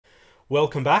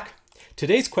Welcome back.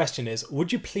 Today's question is,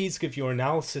 would you please give your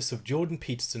analysis of Jordan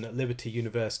Peterson at Liberty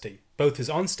University, both his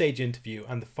on-stage interview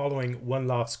and the following one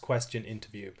last question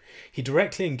interview? He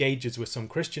directly engages with some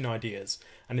Christian ideas,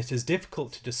 and it is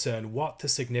difficult to discern what the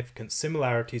significant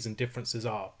similarities and differences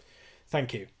are.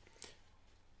 Thank you.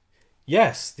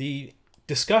 Yes, the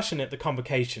discussion at the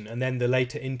convocation and then the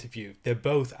later interview, they're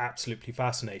both absolutely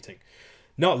fascinating.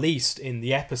 Not least in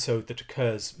the episode that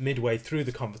occurs midway through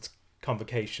the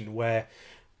convocation, where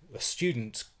a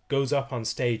student goes up on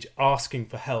stage asking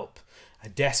for help,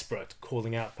 desperate,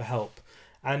 calling out for help,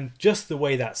 and just the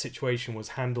way that situation was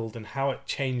handled and how it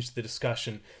changed the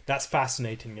discussion, that's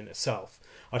fascinating in itself.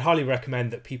 I'd highly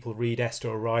recommend that people read Esther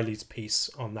O'Reilly's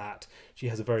piece on that. She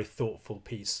has a very thoughtful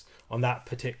piece on that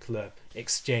particular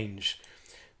exchange.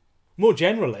 More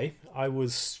generally, I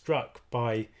was struck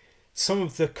by some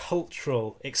of the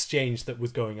cultural exchange that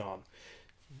was going on.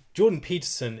 Jordan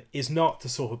Peterson is not the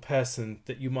sort of person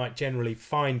that you might generally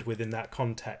find within that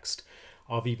context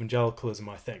of evangelicalism,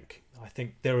 I think. I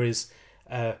think there is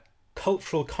a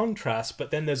cultural contrast, but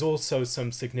then there's also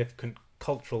some significant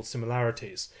cultural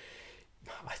similarities.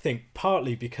 I think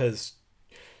partly because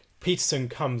Peterson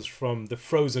comes from the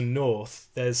frozen north,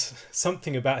 there's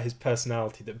something about his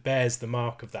personality that bears the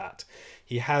mark of that.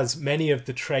 He has many of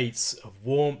the traits of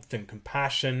warmth and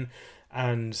compassion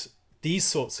and these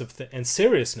sorts of and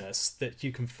seriousness that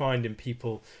you can find in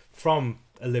people from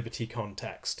a Liberty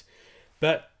context.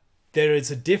 But there is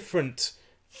a different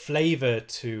flavour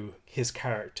to his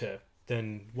character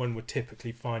than one would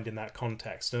typically find in that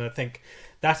context. And I think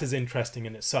that is interesting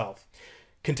in itself.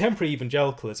 Contemporary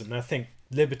evangelicalism, and I think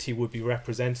Liberty would be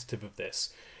representative of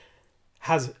this,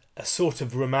 has a sort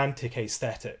of romantic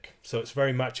aesthetic. So it's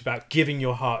very much about giving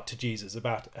your heart to Jesus,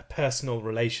 about a personal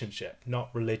relationship,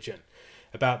 not religion,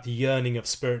 about the yearning of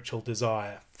spiritual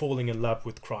desire, falling in love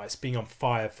with Christ, being on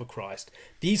fire for Christ.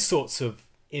 These sorts of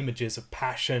images of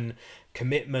passion,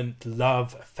 commitment,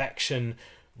 love, affection,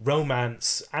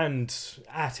 romance, and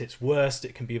at its worst,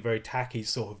 it can be a very tacky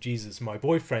sort of Jesus, my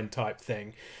boyfriend type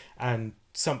thing, and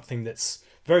something that's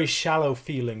very shallow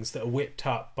feelings that are whipped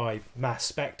up by mass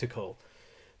spectacle.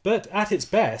 But at its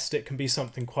best, it can be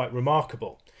something quite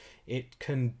remarkable. It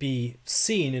can be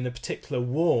seen in a particular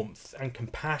warmth and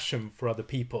compassion for other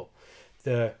people.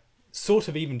 The sort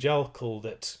of evangelical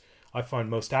that I find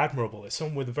most admirable is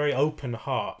someone with a very open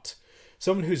heart.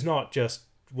 Someone who's not just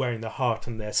wearing the heart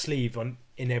on their sleeve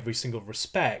in every single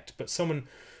respect, but someone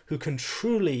who can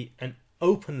truly and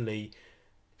openly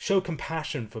show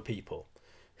compassion for people,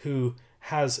 who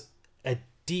has a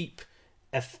deep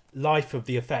life of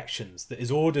the affections that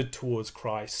is ordered towards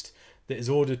Christ, that is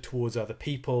ordered towards other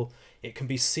people. It can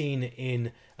be seen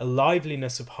in a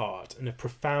liveliness of heart and a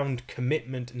profound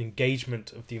commitment and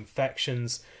engagement of the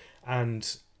affections,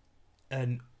 and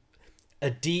a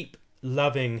deep,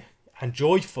 loving and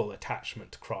joyful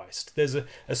attachment to Christ. There's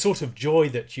a sort of joy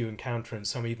that you encounter in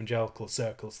some evangelical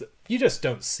circles that you just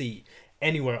don't see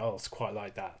anywhere else quite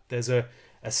like that. There's a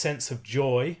sense of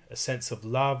joy, a sense of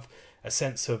love, a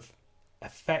sense of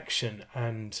affection,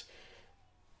 and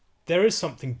there is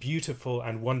something beautiful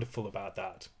and wonderful about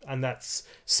that. And that's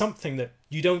something that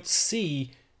you don't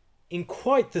see in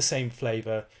quite the same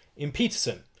flavour in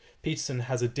Peterson. Peterson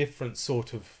has a different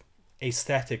sort of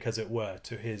aesthetic, as it were,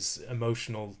 to his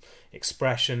emotional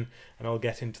expression, and I'll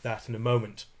get into that in a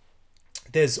moment.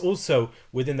 There's also,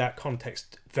 within that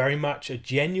context, very much a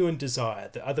genuine desire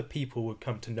that other people would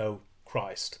come to know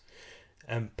Christ.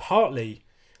 And partly,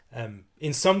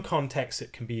 in some contexts,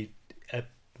 it can be a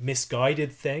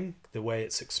misguided thing, the way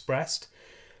it's expressed,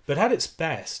 but at its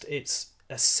best, it's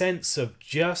a sense of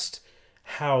just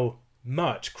how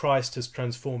much Christ has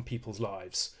transformed people's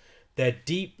lives, their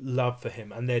deep love for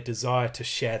him and their desire to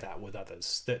share that with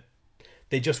others, that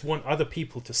they just want other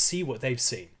people to see what they've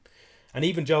seen. And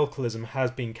evangelicalism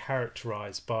has been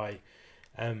characterized by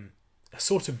a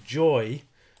sort of joy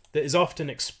that is often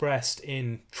expressed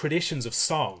in traditions of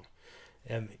song.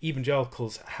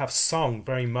 Evangelicals have song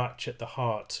very much at the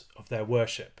heart of their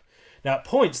worship. Now, at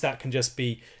points that can just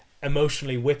be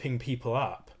emotionally whipping people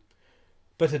up,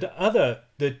 but at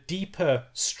the deeper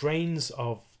strains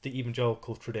of the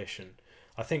evangelical tradition,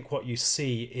 I think what you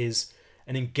see is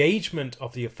an engagement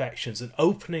of the affections, an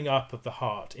opening up of the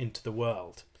heart into the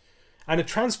world, and a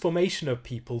transformation of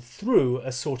people through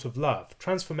a sort of love,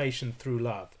 transformation through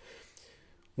love.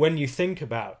 When you think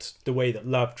about the way that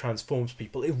love transforms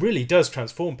people, it really does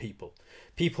transform people.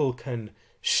 People can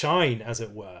shine, as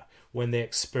it were, when they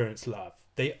experience love.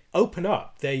 They open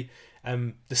up. The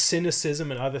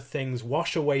cynicism and other things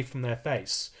wash away from their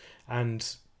face,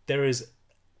 and there is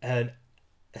a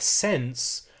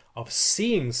sense of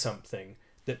seeing something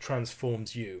that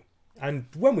transforms you. And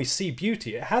when we see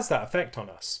beauty, it has that effect on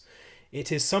us.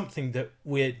 It is something that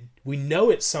we know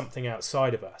it's something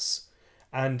outside of us.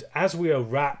 And as we are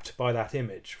wrapped by that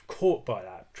image, caught by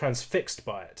that, transfixed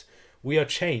by it, we are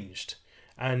changed.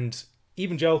 And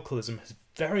evangelicalism has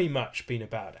very much been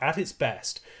about, at its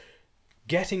best,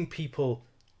 getting people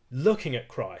looking at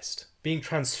Christ, being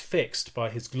transfixed by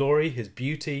his glory, his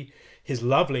beauty, his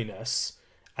loveliness,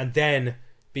 and then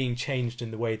being changed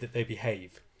in the way that they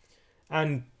behave.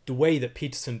 And the way that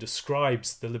Peterson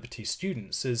describes the Liberty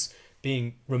students as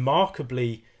being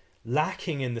remarkably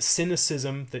lacking in the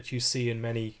cynicism that you see in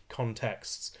many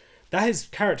contexts, that is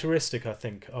characteristic, I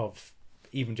think, of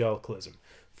evangelicalism,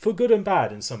 for good and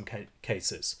bad in some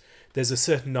cases. There's a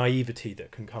certain naivety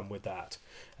that can come with that,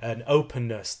 an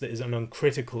openness that is an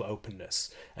uncritical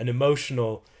openness, an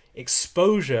emotional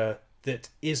exposure that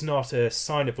is not a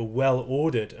sign of a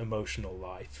well-ordered emotional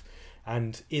life,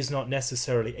 and is not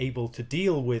necessarily able to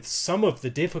deal with some of the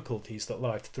difficulties that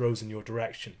life throws in your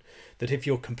direction. That if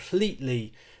you're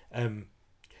completely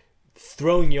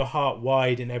throwing your heart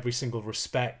wide in every single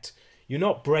respect, you're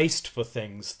not braced for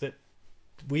things, that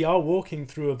we are walking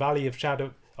through a valley of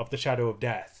the shadow of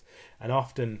death, and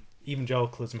often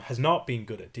evangelicalism has not been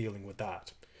good at dealing with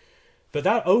that. But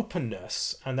that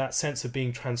openness and that sense of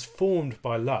being transformed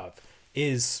by love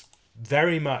is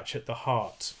very much at the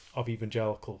heart of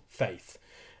evangelical faith.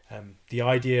 The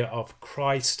idea of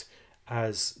Christ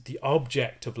as the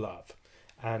object of love,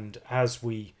 and as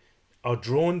we are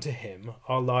drawn to him,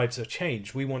 our lives are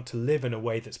changed. We want to live in a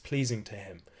way that's pleasing to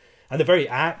him. And the very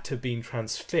act of being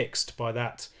transfixed by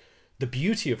that, the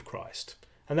beauty of Christ,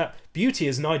 and that beauty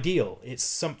is an ideal. It's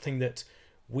something that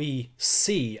we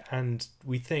see and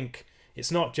we think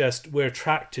it's not just we're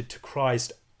attracted to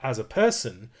Christ as a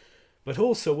person, but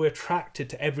also we're attracted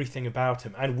to everything about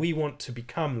him, and we want to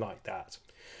become like that.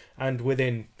 And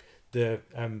within the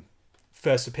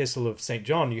first epistle of St.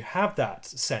 John, you have that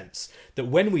sense that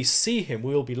when we see him,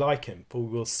 we will be like him, for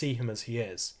we will see him as he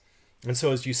is. And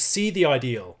so as you see the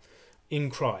ideal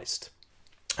in Christ,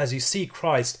 as you see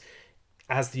Christ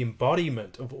as the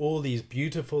embodiment of all these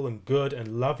beautiful and good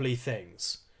and lovely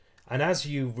things, and as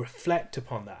you reflect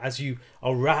upon that, as you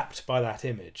are wrapped by that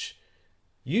image,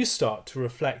 you start to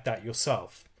reflect that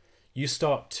yourself. You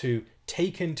start to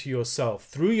take into yourself,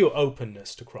 through your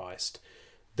openness to Christ,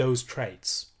 those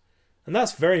traits. And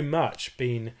that's very much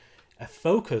been a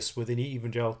focus within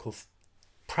evangelical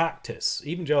practice.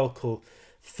 Evangelical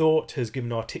thought has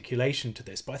given articulation to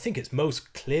this, but I think it's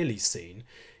most clearly seen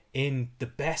in the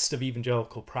best of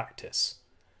evangelical practice.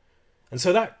 And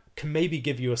so that can maybe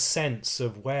give you a sense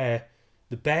of where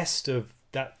the best of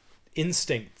that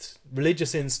instinct,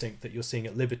 religious instinct that you're seeing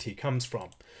at Liberty comes from.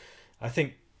 I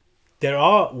think there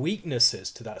are weaknesses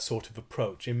to that sort of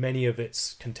approach in many of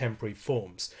its contemporary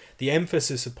forms. The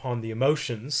emphasis upon the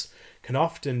emotions can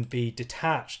often be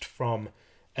detached from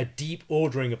a deep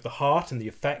ordering of the heart and the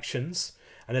affections,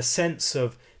 and a sense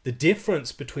of the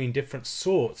difference between different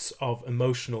sorts of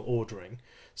emotional ordering.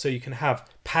 So you can have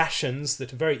passions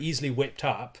that are very easily whipped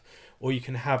up, or you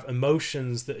can have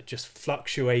emotions that are just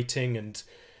fluctuating, and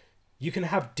you can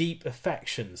have deep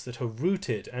affections that are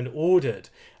rooted and ordered,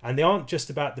 and they aren't just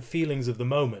about the feelings of the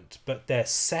moment, but they're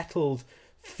settled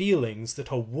feelings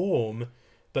that are warm,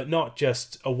 but not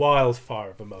just a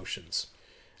wildfire of emotions.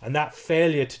 And that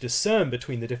failure to discern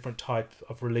between the different types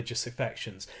of religious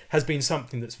affections has been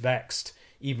something that's vexed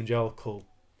evangelical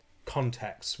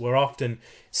contexts, where often,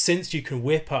 since you can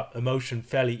whip up emotion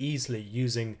fairly easily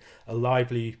using a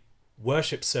lively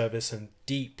worship service and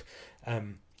deep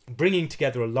bringing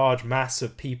together a large mass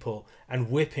of people and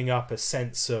whipping up a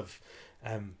sense of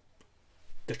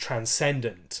the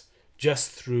transcendent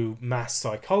just through mass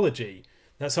psychology,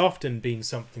 that's often been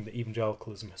something that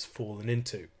evangelicalism has fallen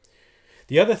into.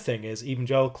 The other thing is,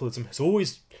 evangelicalism has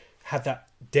always had that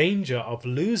danger of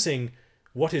losing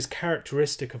what is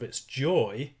characteristic of its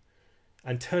joy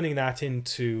and turning that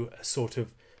into a sort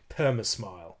of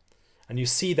perma-smile. And you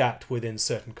see that within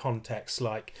certain contexts,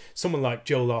 like someone like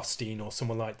Joel Osteen or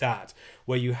someone like that,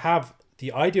 where you have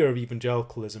the idea of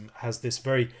evangelicalism as this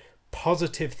very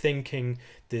positive thinking,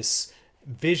 this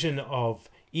vision of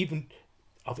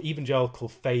evangelical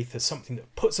faith as something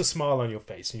that puts a smile on your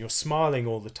face and you're smiling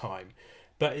all the time.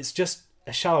 But it's just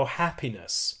a shallow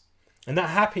happiness. And that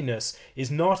happiness is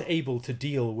not able to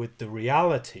deal with the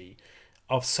reality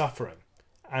of suffering.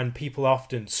 And people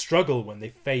often struggle when they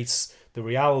face the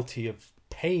reality of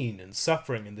pain and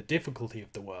suffering and the difficulty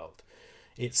of the world.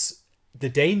 It's the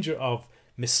danger of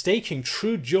mistaking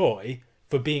true joy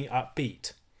for being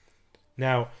upbeat.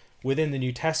 Now, within the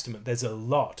New Testament, there's a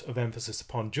lot of emphasis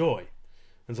upon joy.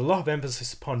 There's a lot of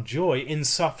emphasis upon joy in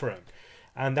suffering,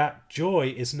 and that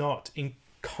joy is not in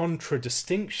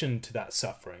contradistinction to that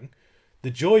suffering.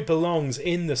 The joy belongs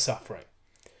in the suffering,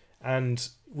 and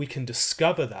we can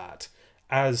discover that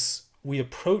as we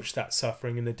approach that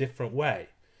suffering in a different way.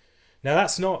 Now,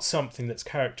 that's not something that's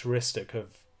characteristic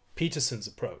of Peterson's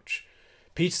approach.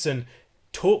 Peterson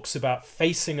talks about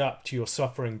facing up to your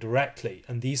suffering directly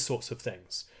and these sorts of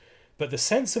things. But the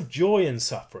sense of joy in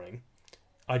suffering,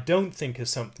 I don't think is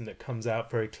something that comes out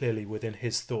very clearly within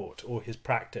his thought or his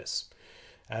practice.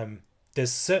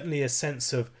 There's certainly a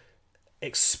sense of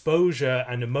exposure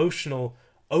and emotional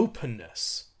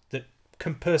openness that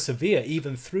can persevere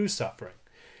even through suffering.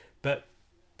 But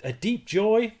a deep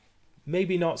joy,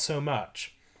 maybe not so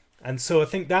much. And so I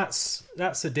think that's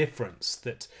a difference,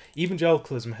 that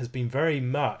evangelicalism has been very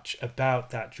much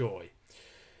about that joy.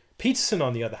 Peterson,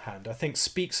 on the other hand, I think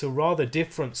speaks a rather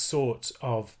different sort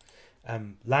of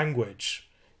language,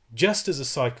 just as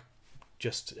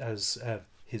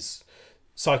his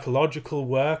psychological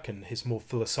work and his more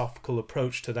philosophical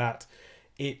approach to that,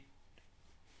 it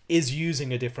is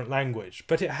using a different language,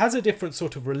 but it has a different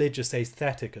sort of religious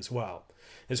aesthetic as well.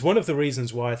 It's one of the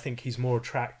reasons why I think he's more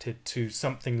attracted to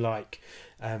something like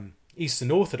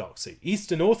Eastern Orthodoxy.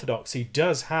 Eastern Orthodoxy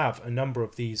does have a number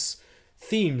of these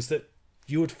themes that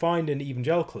you would find in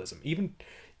evangelicalism. Even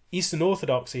Eastern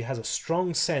Orthodoxy has a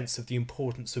strong sense of the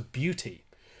importance of beauty,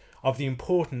 of the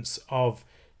importance of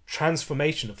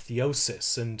transformation, of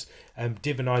theosis and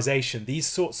divinization, these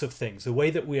sorts of things, the way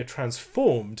that we are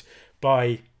transformed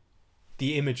by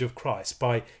the image of Christ,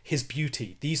 by his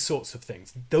beauty, these sorts of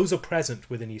things. Those are present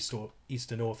within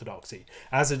Eastern Orthodoxy,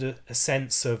 as a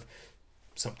sense of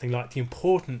something like the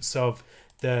importance of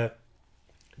the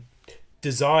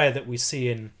desire that we see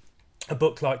in a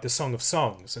book like the Song of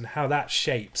Songs and how that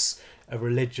shapes a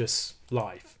religious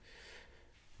life.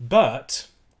 But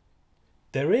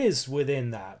there is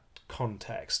within that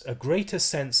context a greater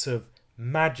sense of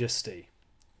majesty,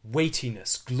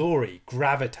 weightiness, glory,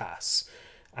 gravitas,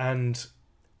 and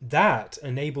that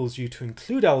enables you to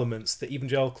include elements that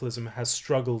evangelicalism has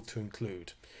struggled to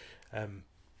include.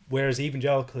 Whereas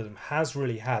evangelicalism has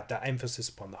really had that emphasis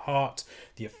upon the heart,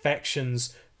 the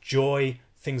affections, joy,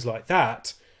 things like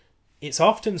that, it's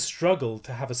often struggled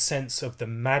to have a sense of the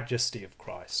majesty of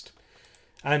Christ.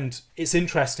 And it's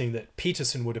interesting that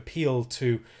Peterson would appeal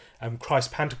to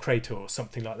Christ Pantocrator or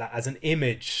something like that as an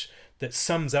image that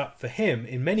sums up for him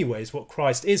in many ways what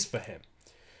Christ is for him.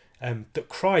 That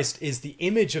Christ is the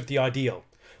image of the ideal.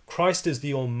 Christ is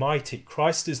the Almighty.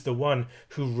 Christ is the one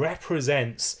who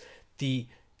represents the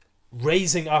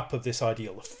raising up of this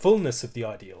ideal, the fullness of the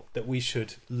ideal that we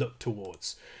should look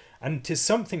towards. And it is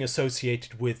something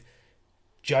associated with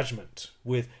judgment,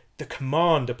 with the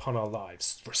command upon our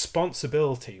lives,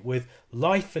 responsibility, with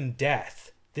life and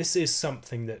death. This is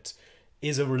something that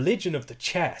is a religion of the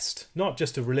chest, not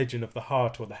just a religion of the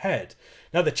heart or the head.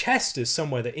 Now, the chest is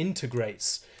somewhere that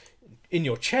integrates. In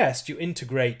your chest, you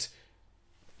integrate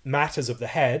matters of the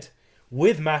head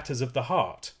with matters of the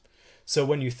heart. So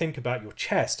when you think about your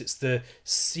chest, it's the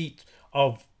seat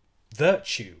of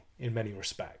virtue in many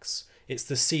respects. It's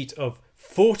the seat of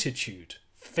fortitude,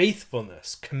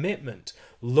 faithfulness, commitment,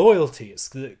 loyalty. It's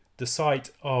the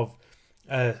site of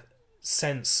a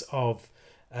sense of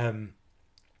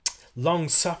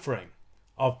long-suffering,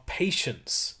 of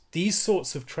patience, these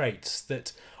sorts of traits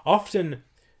that often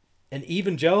in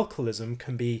evangelicalism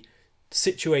can be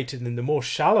situated in the more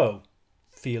shallow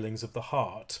feelings of the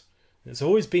heart. There's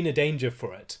always been a danger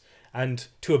for it, and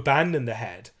to abandon the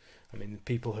head. I mean,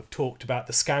 people have talked about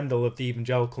the scandal of the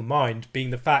evangelical mind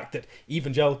being the fact that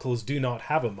evangelicals do not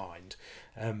have a mind.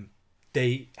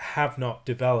 They have not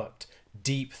developed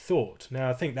deep thought. Now,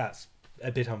 I think that's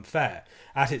a bit unfair.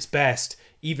 At its best,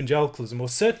 evangelicalism, or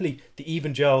certainly the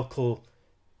evangelical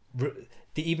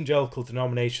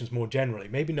denominations more generally,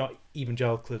 maybe not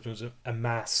evangelicalism as a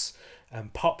mass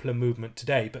popular movement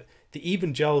today, but the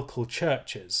evangelical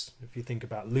churches, if you think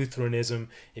about Lutheranism,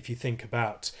 if you think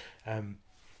about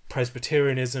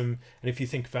Presbyterianism, and if you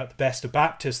think about the best of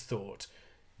Baptist thought,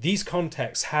 these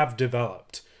contexts have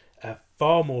developed a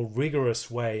far more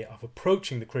rigorous way of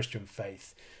approaching the Christian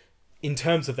faith in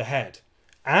terms of the head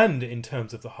and in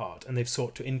terms of the heart, and they've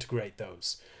sought to integrate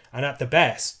those. And at the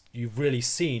best, you've really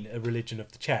seen a religion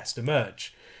of the chest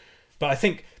emerge. But I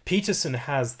think Peterson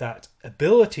has that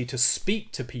ability to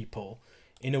speak to people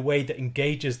in a way that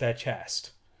engages their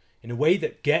chest, in a way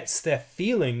that gets their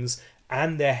feelings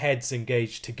and their heads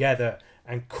engaged together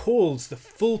and calls the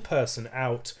full person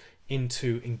out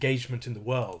into engagement in the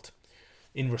world,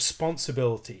 in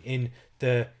responsibility, in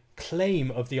the claim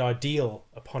of the ideal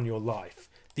upon your life,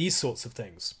 these sorts of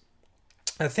things.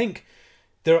 I think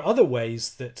there are other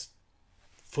ways that,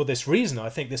 for this reason, I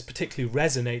think this particularly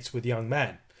resonates with young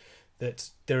men. That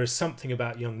there is something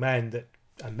about young men, that,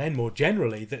 and men more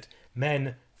generally, that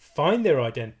men find their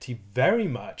identity very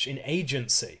much in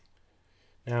agency.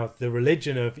 Now, the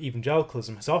religion of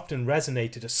evangelicalism has often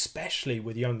resonated especially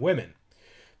with young women,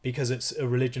 because it's a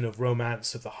religion of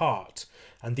romance of the heart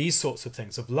and these sorts of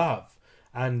things, of love.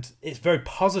 And it's very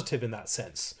positive in that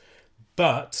sense.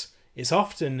 But it's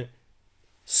often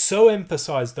so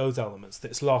emphasized those elements that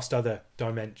it's lost other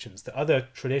dimensions, that other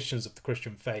traditions of the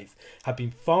Christian faith have been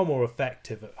far more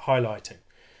effective at highlighting.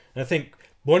 And I think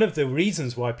one of the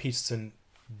reasons why Peterson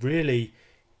really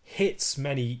hits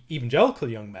many evangelical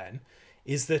young men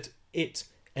is that it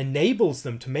enables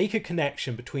them to make a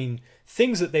connection between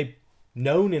things that they've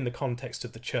known in the context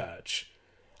of the church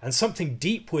and something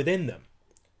deep within them,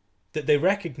 that they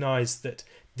recognize that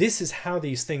this is how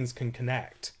these things can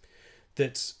connect,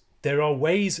 that there are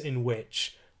ways in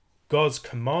which God's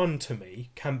command to me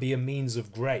can be a means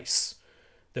of grace,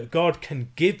 that God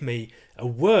can give me a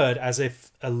word as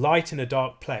if a light in a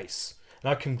dark place, and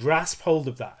I can grasp hold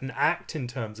of that and act in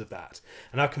terms of that,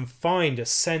 and I can find a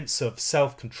sense of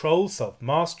self-control,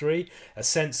 self-mastery, a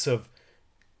sense of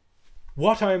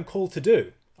what I am called to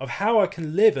do, of how I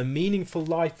can live a meaningful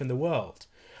life in the world,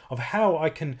 of how I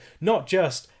can not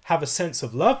just have a sense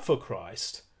of love for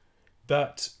Christ,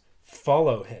 but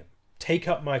follow him, take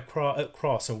up my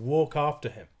cross and walk after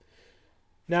him.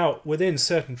 Now, within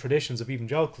certain traditions of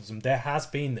evangelicalism, there has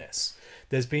been this.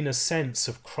 There's been a sense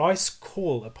of Christ's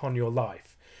call upon your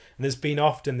life. And there's been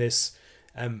often this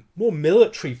more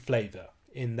military flavour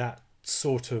in that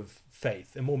sort of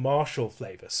faith, a more martial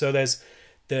flavour. So there's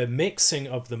the mixing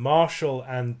of the martial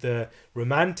and the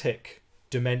romantic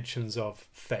dimensions of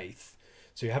faith.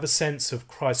 So you have a sense of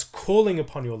Christ calling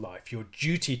upon your life, your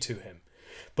duty to him,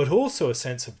 but also a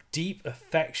sense of deep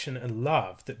affection and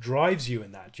love that drives you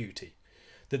in that duty.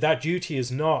 That duty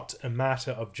is not a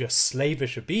matter of just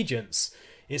slavish obedience,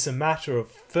 it's a matter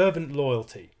of fervent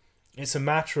loyalty. It's a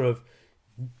matter of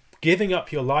giving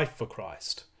up your life for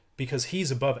Christ, because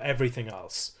he's above everything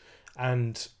else.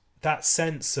 And that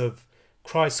sense of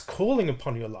Christ calling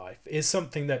upon your life is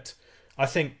something that I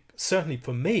think, certainly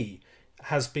for me,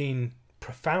 has been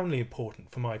profoundly important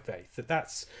for my faith.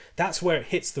 That's where it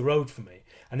hits the road for me.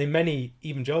 And in many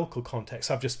evangelical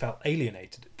contexts, I've just felt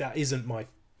alienated. That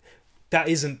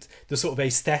isn't the sort of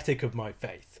aesthetic of my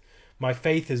faith. My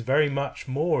faith is very much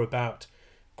more about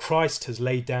Christ has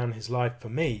laid down his life for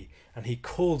me, and he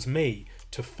calls me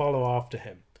to follow after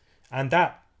him. And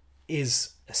that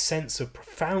is a sense of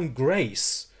profound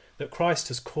grace, that Christ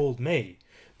has called me,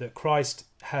 that Christ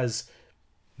has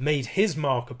made his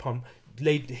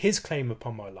laid his claim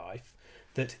upon my life,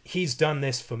 that he's done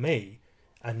this for me,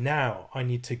 and now I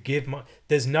need to give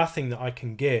there's nothing that I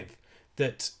can give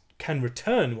that can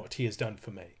return what he has done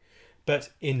for me. But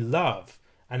in love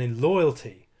and in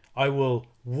loyalty, I will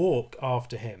walk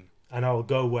after him, and I'll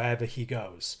go wherever he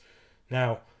goes.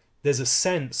 Now, there's a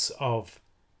sense of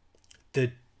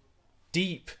the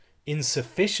deep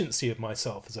insufficiency of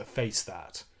myself as I face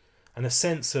that, and a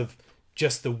sense of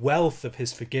just the wealth of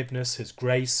his forgiveness, his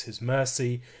grace, his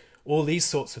mercy, all these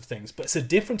sorts of things. But it's a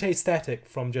different aesthetic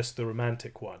from just the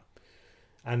romantic one.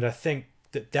 And I think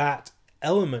that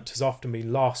element has often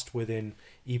been lost within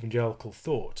evangelical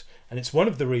thought. And it's one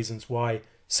of the reasons why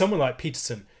someone like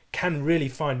Peterson can really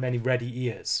find many ready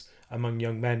ears among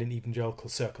young men in evangelical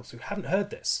circles who haven't heard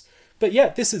this. But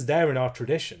yet this is there in our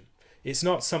tradition. It's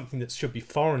not something that should be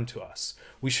foreign to us.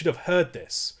 We should have heard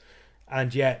this.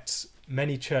 And yet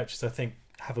many churches, I think,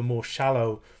 have a more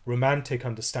shallow, romantic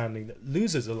understanding that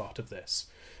loses a lot of this.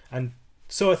 And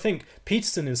so I think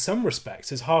Peterson, in some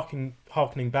respects, is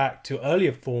harkening back to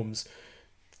earlier forms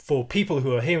for people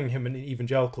who are hearing him in an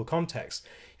evangelical context.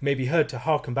 He may be heard to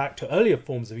harken back to earlier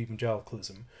forms of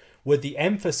evangelicalism, where the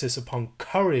emphasis upon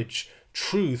courage,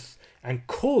 truth, and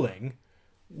calling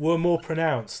were more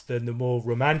pronounced than the more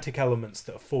romantic elements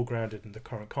that are foregrounded in the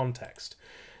current context.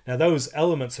 Now, those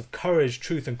elements of courage,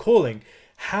 truth, and calling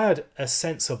had a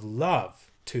sense of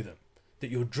love to them, that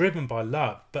you're driven by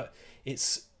love, but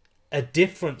it's a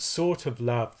different sort of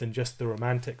love than just the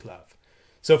romantic love.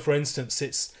 So, for instance,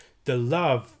 it's the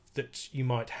love that you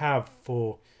might have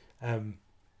for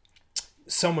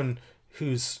someone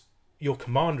who's your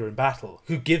commander in battle,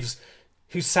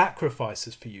 who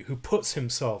sacrifices for you, who puts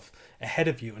himself ahead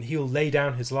of you, and he'll lay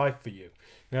down his life for you.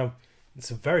 Now, it's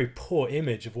a very poor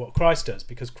image of what Christ does,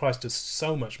 because Christ does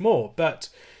so much more, but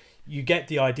you get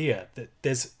the idea that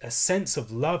there's a sense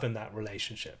of love in that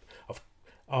relationship,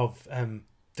 of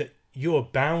that you're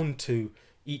bound to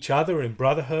each other in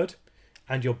brotherhood,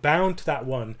 and you're bound to that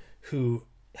one who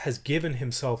has given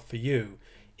himself for you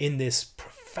in this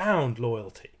profound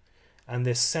loyalty and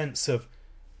this sense of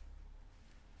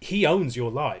he owns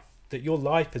your life, that your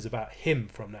life is about him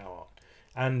from now on.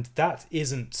 And that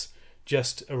isn't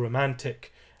just a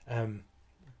romantic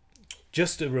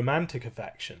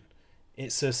affection.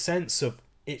 It's a sense of,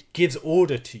 it gives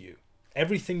order to you,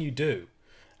 everything you do,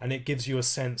 and it gives you a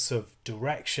sense of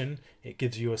direction. It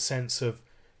gives you a sense of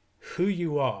who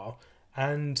you are,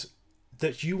 and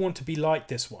that you want to be like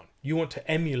this one. You want to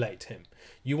emulate him.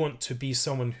 You want to be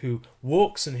someone who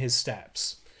walks in his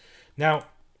steps. Now,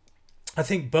 I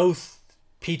think both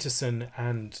Peterson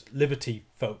and Liberty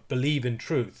folk believe in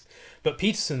truth, but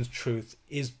Peterson's truth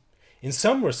is, in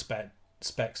some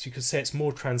respects, you could say it's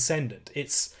more transcendent.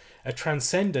 It's a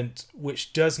transcendent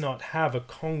which does not have a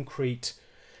concrete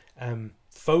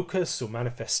focus or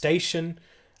manifestation,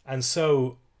 and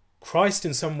so Christ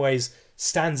in some ways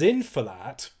stands in for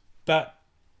that, but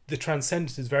the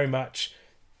transcendent is very much,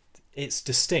 it's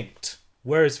distinct.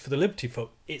 Whereas for the Liberty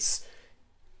folk, it's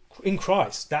in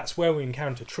Christ. That's where we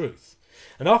encounter truth.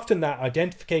 And often that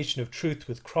identification of truth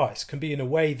with Christ can be in a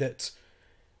way that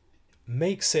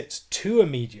makes it too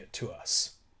immediate to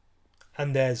us.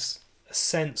 And there's a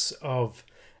sense of,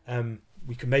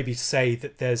 we can maybe say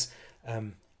that there's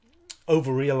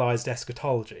over-realized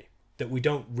eschatology, that we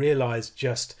don't realize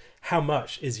just how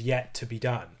much is yet to be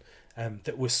done,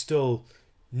 that we're still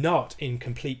not in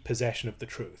complete possession of the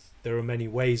truth. There are many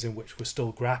ways in which we're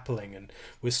still grappling and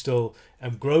we're still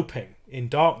groping in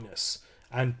darkness.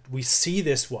 And we see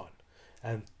this one,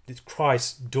 and it's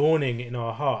Christ dawning in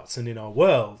our hearts and in our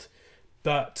world,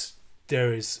 but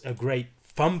there is a great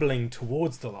fumbling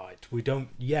towards the light. We don't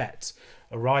yet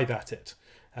arrive at it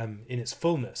in its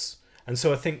fullness. And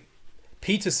so I think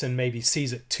Peterson maybe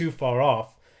sees it too far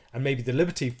off, and maybe the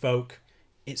Liberty folk,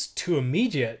 it's too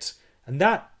immediate. And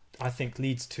that, I think,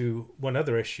 leads to one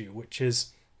other issue, which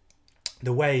is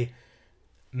the way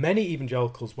many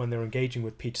evangelicals, when they're engaging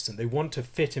with Peterson, they want to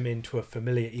fit him into a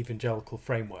familiar evangelical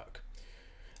framework.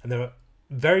 And they're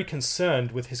very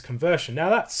concerned with his conversion. Now,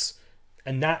 that's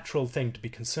a natural thing to be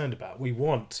concerned about. We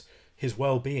want his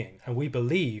well-being, and we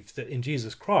believe that in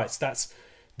Jesus Christ, that's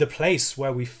the place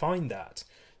where we find that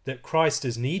Christ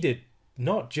is needed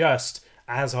not just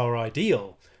as our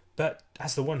ideal, but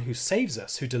as the one who saves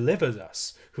us, who delivers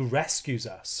us, who rescues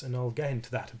us. And I'll get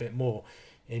into that a bit more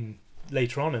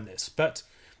later on in this. But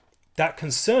that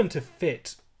concern to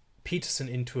fit Peterson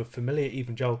into a familiar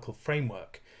evangelical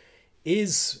framework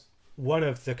is one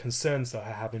of the concerns that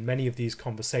I have in many of these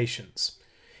conversations.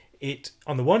 It,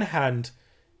 on the one hand,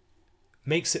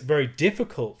 makes it very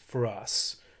difficult for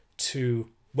us to,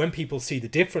 when people see the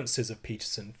differences of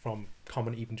Peterson from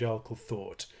common evangelical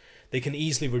thought, they can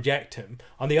easily reject him.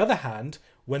 On the other hand,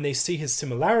 when they see his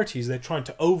similarities, they're trying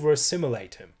to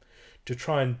over-assimilate him, to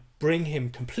try and bring him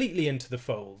completely into the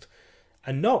fold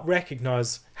and not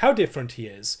recognize how different he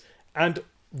is and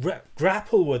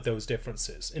grapple with those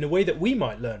differences in a way that we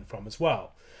might learn from as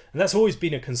well. And that's always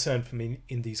been a concern for me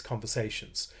in these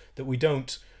conversations, that we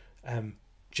don't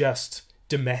just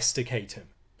domesticate him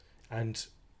and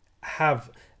have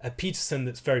a Peterson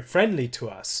that's very friendly to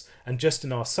us and just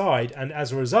on our side. And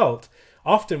as a result,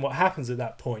 often what happens at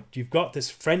that point, you've got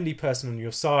this friendly person on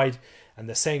your side and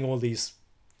they're saying all these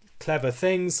clever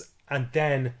things, and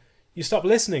then you stop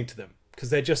listening to them because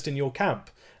they're just in your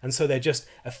camp. And so they're just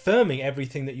affirming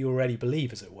everything that you already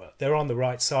believe, as it were. They're on the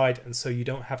right side, and so you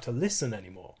don't have to listen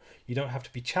anymore. You don't have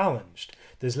to be challenged.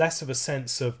 There's less of a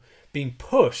sense of being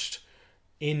pushed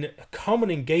in a common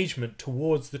engagement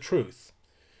towards the truth.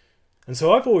 And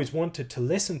so I've always wanted to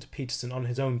listen to Peterson on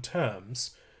his own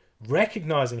terms,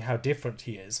 recognizing how different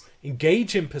he is,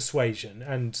 engage in persuasion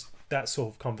and that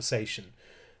sort of conversation,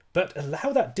 but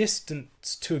allow that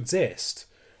distance to exist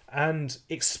and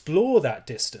explore that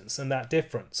distance and that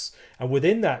difference. And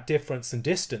within that difference and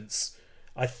distance,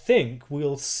 I think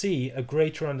we'll see a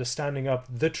greater understanding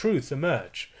of the truth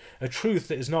emerge, a truth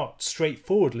that is not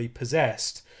straightforwardly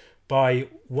possessed by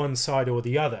one side or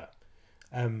the other.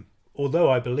 Although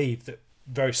I believe that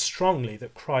very strongly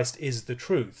that Christ is the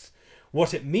truth,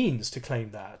 what it means to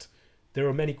claim that, there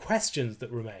are many questions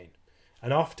that remain.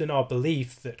 And often our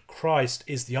belief that Christ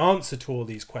is the answer to all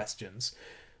these questions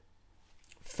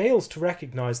fails to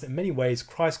recognize that in many ways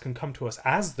Christ can come to us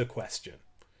as the question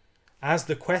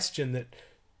that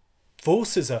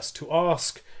forces us to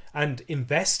ask and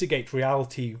investigate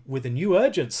reality with a new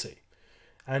urgency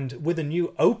and with a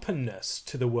new openness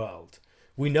to the world.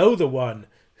 We know the one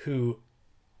who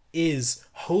is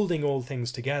holding all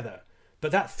things together,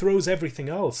 but that throws everything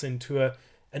else into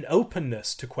an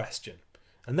openness to question.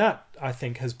 And that, I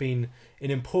think, has been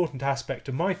an important aspect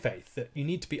of my faith, that you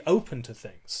need to be open to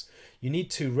things. You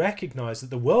need to recognize that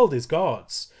the world is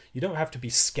God's. You don't have to be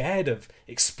scared of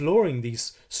exploring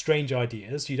these strange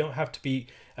ideas. You don't have to be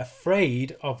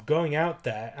afraid of going out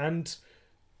there and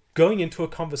going into a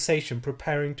conversation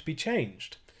preparing to be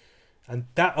changed. And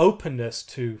that openness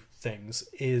to things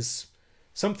is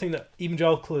something that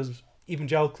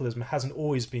evangelicalism hasn't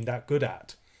always been that good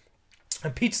at.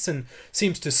 And Peterson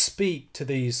seems to speak to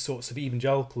these sorts of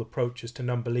evangelical approaches to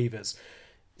non-believers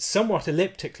somewhat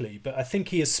elliptically, but I think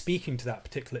he is speaking to that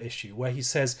particular issue where he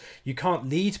says you can't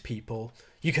lead people,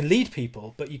 you can lead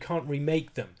people, but you can't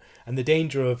remake them. And the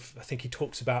danger of, I think he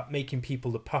talks about making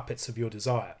people the puppets of your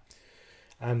desire.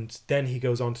 And then he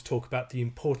goes on to talk about the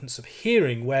importance of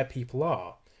hearing where people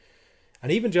are.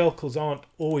 And evangelicals aren't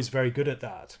always very good at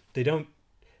that.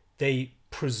 They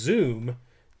presume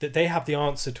that they have the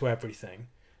answer to everything,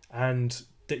 and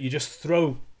that you just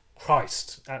throw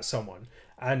Christ at someone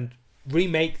and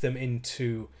remake them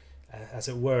into, as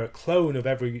it were, a clone of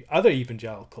every other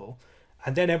evangelical,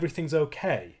 and then everything's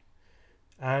okay.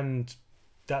 And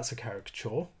that's a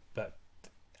caricature, but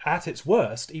at its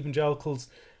worst, evangelicals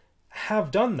have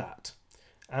done that.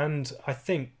 And I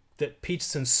think that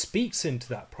Peterson speaks into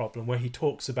that problem where he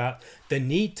talks about the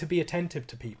need to be attentive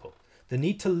to people, the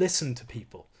need to listen to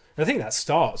people. And I think that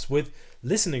starts with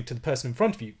listening to the person in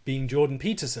front of you, being Jordan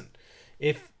Peterson.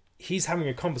 If he's having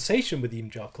a conversation with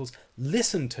evangelicals,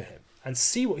 listen to him and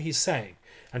see what he's saying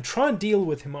and try and deal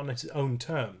with him on his own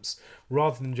terms,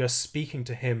 rather than just speaking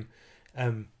to him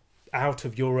out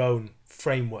of your own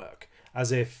framework,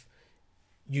 as if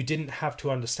you didn't have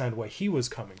to understand where he was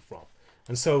coming from.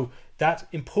 And so that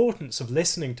importance of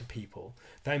listening to people,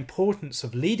 that importance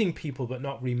of leading people but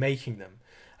not remaking them,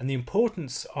 and the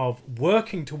importance of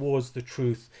working towards the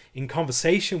truth in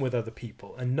conversation with other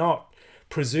people and not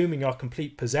presuming our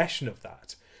complete possession of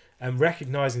that, and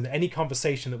recognizing that any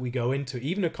conversation that we go into,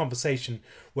 even a conversation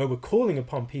where we're calling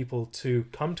upon people to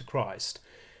come to Christ,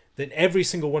 that every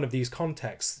single one of these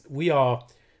contexts, we are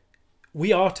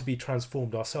to be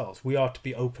transformed ourselves. We are to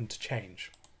be open to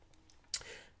change.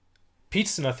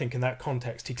 Peterson, I think, in that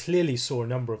context, he clearly saw a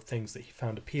number of things that he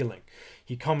found appealing.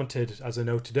 He commented, as I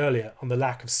noted earlier, on the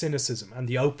lack of cynicism and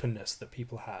the openness that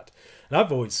people had. And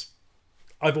I've always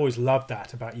loved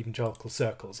that about evangelical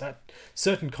circles. At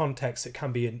certain contexts, it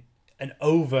can be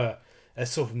a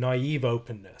sort of naive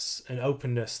openness, an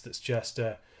openness that's just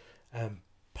a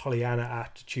Pollyanna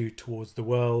attitude towards the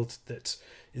world that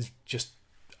is just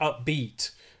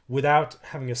upbeat, without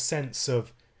having a sense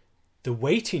of the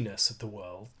weightiness of the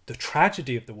world, the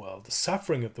tragedy of the world, the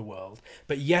suffering of the world,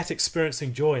 but yet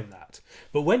experiencing joy in that.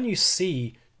 But when you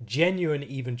see genuine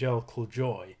evangelical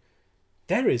joy,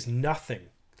 there is nothing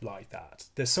like that.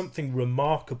 There's something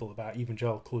remarkable about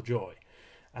evangelical joy.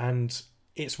 And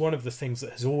it's one of the things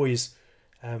that has always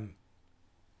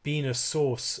been a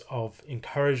source of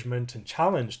encouragement and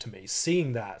challenge to me,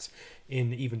 seeing that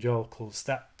in evangelicals,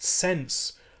 that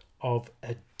sense of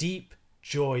a deep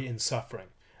joy in suffering,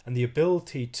 and the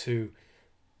ability to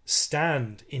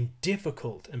stand in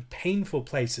difficult and painful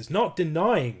places, not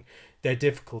denying their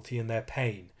difficulty and their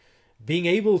pain, being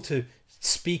able to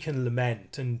speak and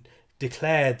lament and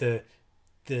declare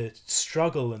the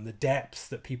struggle and the depth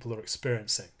that people are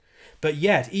experiencing. But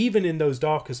yet, even in those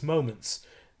darkest moments,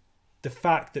 the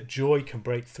fact that joy can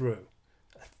break through,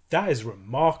 that is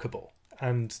remarkable.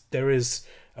 And there is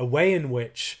a way in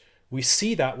which we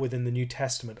see that within the New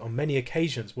Testament on many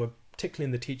occasions, where, particularly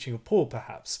in the teaching of Paul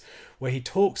perhaps, where he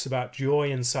talks about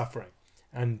joy and suffering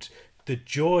and the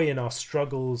joy in our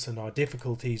struggles and our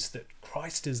difficulties, that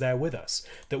Christ is there with us,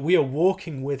 that we are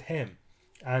walking with him.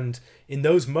 And in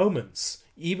those moments,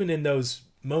 even in those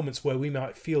moments where we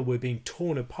might feel we're being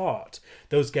torn apart,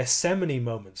 those Gethsemane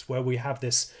moments where we have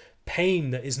this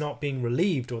pain that is not being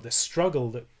relieved, or the struggle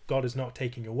that God is not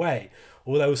taking away,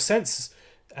 or those senses,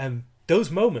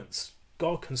 those moments,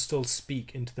 God can still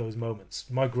speak into those moments.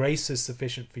 My grace is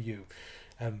sufficient for you.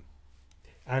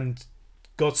 And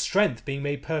God's strength being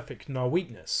made perfect in our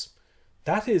weakness.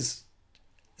 That is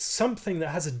something that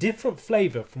has a different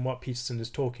flavour from what Peterson is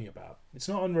talking about. It's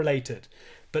not unrelated,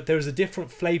 but there is a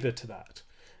different flavour to that.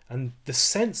 And the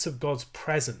sense of God's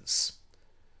presence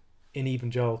in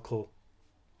evangelical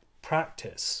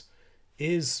practice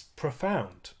is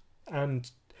profound. And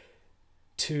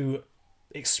to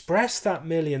express that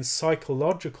merely in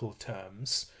psychological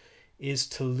terms is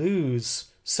to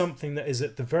lose something that is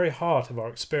at the very heart of our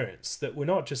experience, that we're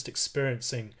not just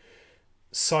experiencing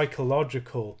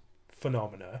psychological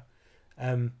phenomena.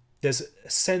 There's a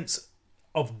sense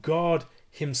of God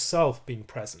himself being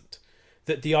present,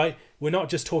 That we're not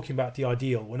just talking about the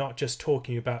ideal. We're not just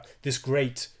talking about this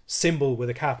great symbol with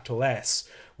a capital S.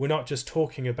 We're not just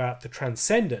talking about the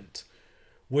transcendent.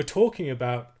 We're talking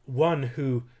about one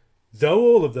who, though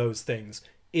all of those things,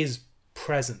 is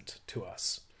present to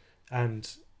us. And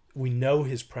we know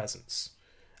his presence.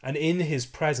 And in his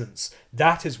presence,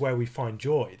 that is where we find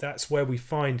joy. That's where we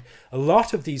find a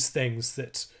lot of these things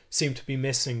that seem to be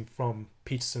missing from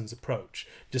Peterson's approach,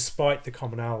 despite the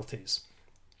commonalities.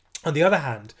 On the other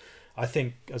hand, I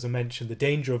think, as I mentioned, the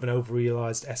danger of an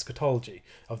over-realized eschatology,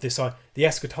 of this, the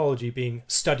eschatology being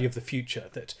study of the future,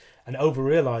 that an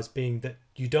over-realized being that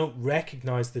you don't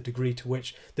recognize the degree to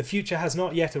which the future has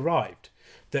not yet arrived,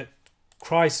 that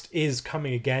Christ is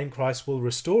coming again, Christ will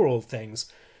restore all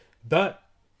things, but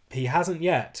he hasn't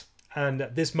yet. And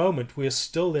at this moment, we are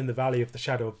still in the valley of the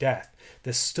shadow of death.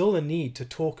 There's still a need to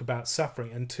talk about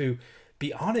suffering and to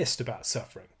be honest about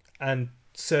suffering. And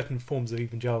certain forms of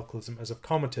evangelicalism, as I've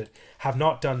commented, have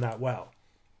not done that well.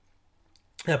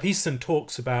 Now, Peterson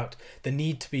talks about the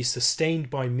need to be sustained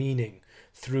by meaning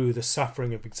through the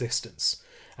suffering of existence.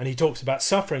 And he talks about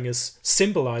suffering as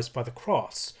symbolized by the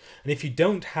cross. And if you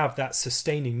don't have that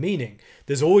sustaining meaning,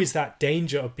 there's always that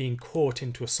danger of being caught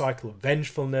into a cycle of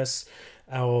vengefulness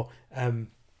or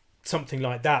something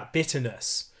like that,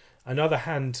 bitterness. On the other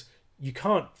hand, you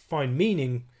can't find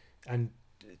meaning and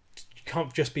you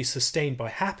can't just be sustained by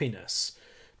happiness,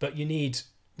 but you need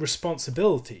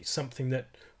responsibility, something that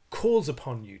calls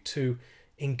upon you to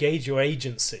engage your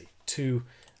agency, to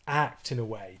act in a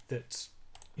way that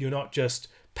you're not just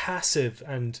passive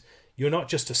and you're not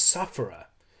just a sufferer,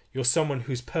 you're someone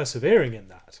who's persevering in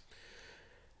that.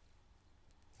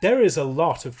 There is a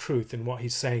lot of truth in what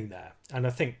he's saying there, and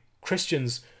I think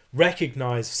Christians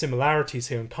recognize similarities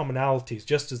here and commonalities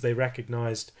just as they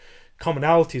recognized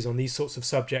commonalities on these sorts of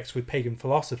subjects with pagan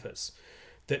philosophers.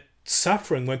 That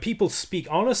suffering, when people speak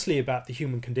honestly about the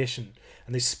human condition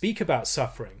and they speak about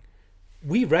suffering,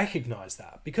 we recognize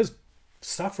that because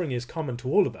suffering is common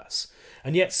to all of us.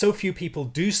 And yet so few people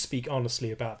do speak honestly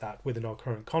about that within our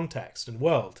current context and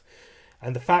world.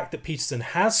 And the fact that Peterson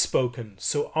has spoken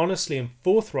so honestly and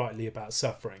forthrightly about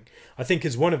suffering, I think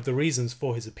is one of the reasons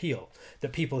for his appeal.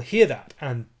 That people hear that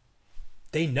and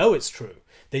they know it's true.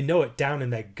 They know it down in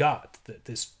their gut that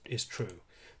this is true.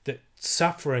 That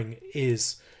suffering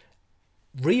is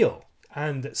real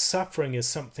and that suffering is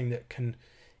something that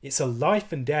it's a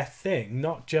life and death thing,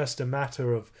 not just a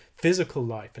matter of physical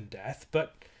life and death,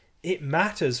 but it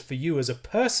matters for you as a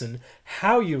person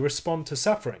how you respond to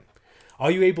suffering. Are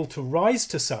you able to rise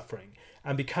to suffering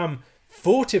and become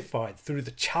fortified through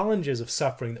the challenges of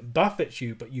suffering that buffet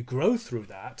you, but you grow through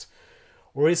that?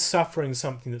 Or is suffering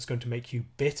something that's going to make you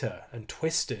bitter and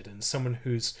twisted and someone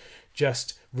who's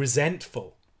just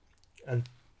resentful? And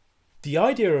the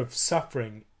idea of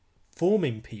suffering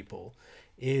forming people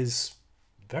is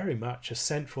very much a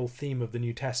central theme of the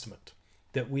New Testament,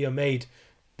 that we are made,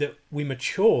 that we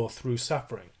mature through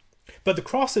suffering. But the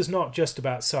cross is not just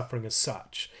about suffering as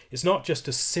such. It's not just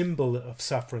a symbol of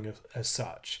suffering as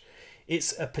such.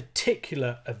 It's a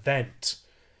particular event.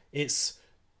 It's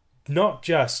not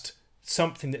just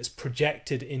something that's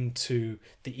projected into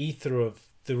the ether of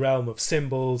the realm of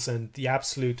symbols and the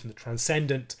absolute and the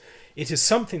transcendent. It is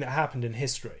something that happened in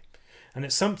history. And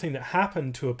it's something that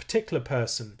happened to a particular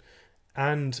person,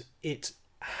 and it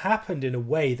happened in a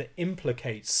way that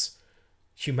implicates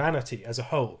humanity as a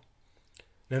whole.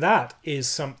 Now that is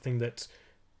something that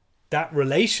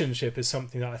relationship is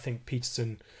something that I think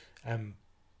Peterson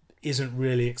isn't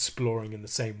really exploring in the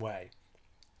same way.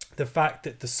 The fact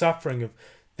that the suffering of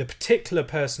the particular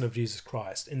person of Jesus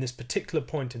Christ in this particular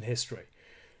point in history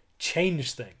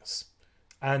changed things,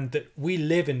 and that we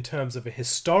live in terms of a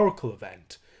historical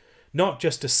event, not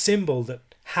just a symbol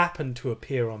that happened to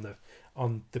appear on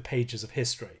the pages of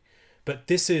history, but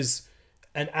this is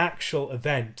an actual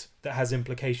event that has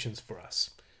implications for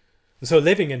us. And so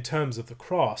living in terms of the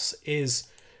cross is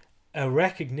a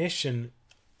recognition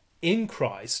in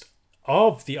Christ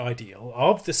of the ideal,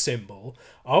 of the symbol,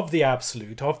 of the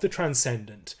absolute, of the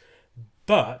transcendent,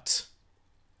 but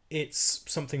it's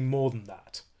something more than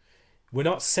that. We're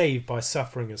not saved by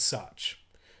suffering as such,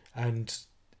 and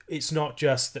it's not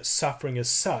just that suffering as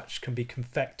such can be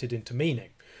confected into meaning.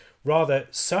 Rather,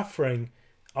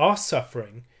 our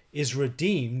suffering is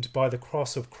redeemed by the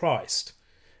cross of Christ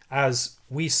as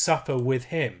we suffer with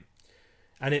him.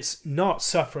 And it's not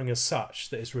suffering as such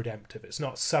that is redemptive. It's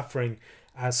not suffering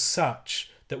as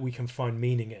such that we can find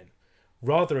meaning in.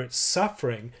 Rather, it's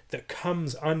suffering that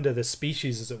comes under the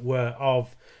species, as it were,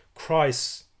 of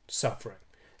Christ's suffering.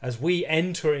 As we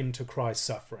enter into Christ's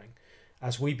suffering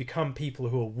as we become people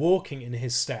who are walking in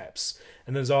his steps,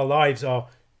 and as our lives are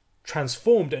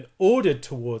transformed and ordered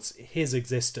towards his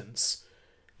existence,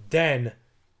 then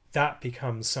that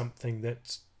becomes something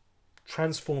that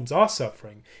transforms our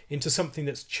suffering into something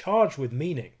that's charged with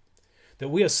meaning. That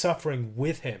we are suffering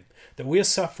with him, that we are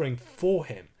suffering for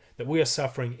him, that we are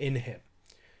suffering in him.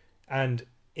 And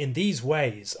in these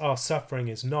ways, our suffering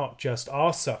is not just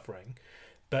our suffering,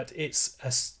 but it's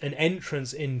an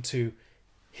entrance into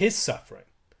his suffering.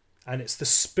 And it's the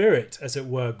Spirit, as it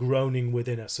were, groaning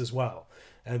within us as well.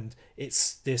 And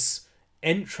it's this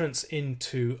entrance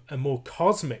into a more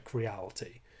cosmic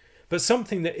reality, but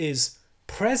something that is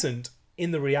present in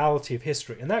the reality of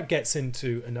history. And that gets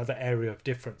into another area of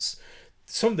difference.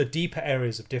 Some of the deeper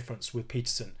areas of difference with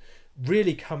Peterson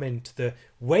really come into the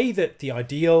way that the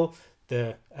ideal,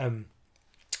 the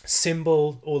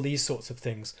symbol, all these sorts of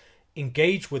things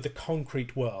engage with the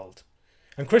concrete world.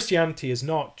 And Christianity is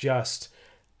not just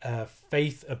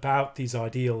faith about these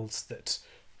ideals that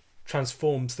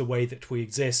transforms the way that we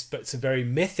exist, but it's a very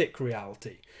mythic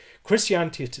reality.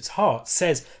 Christianity at its heart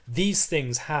says these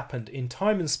things happened in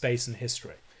time and space and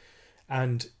history.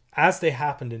 And as they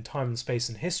happened in time and space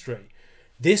and history,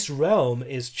 this realm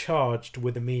is charged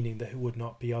with a meaning that it would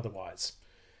not be otherwise.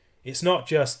 It's not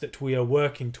just that we are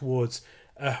working towards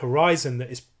a horizon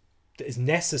that is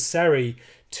necessary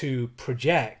to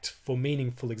project for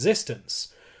meaningful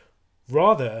existence.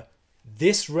 Rather,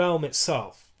 this realm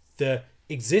itself, the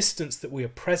existence that we are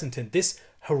present in, this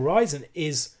horizon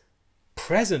is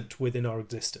present within our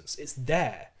existence. It's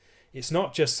there. It's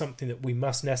not just something that we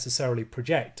must necessarily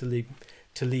project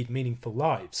to lead meaningful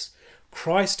lives.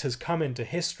 Christ has come into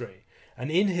history, and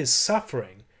in his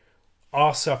suffering,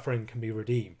 our suffering can be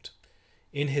redeemed.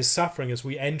 In his suffering, as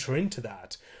we enter into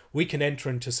that, we can enter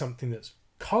into something that's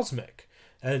cosmic,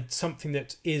 something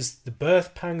that is the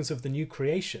birth pangs of the new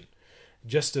creation.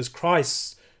 Just as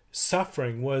Christ's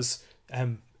suffering was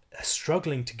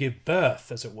struggling to give birth,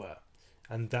 as it were,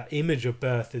 and that image of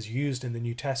birth is used in the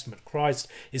New Testament. Christ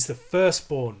is the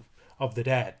firstborn of the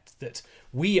dead, that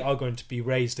we are going to be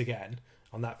raised again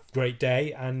on that great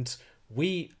day, and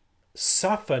we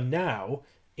suffer now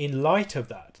in light of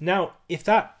that. Now, if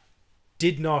that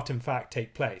did not in fact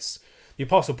take place, the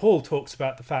Apostle Paul talks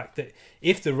about the fact that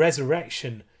if the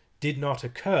resurrection did not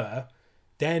occur,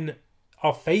 then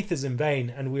our faith is in vain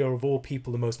and we are of all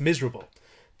people the most miserable.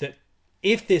 That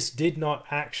if this did not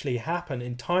actually happen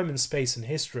in time and space and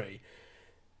history,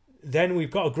 then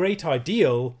we've got a great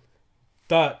ideal,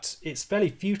 but it's fairly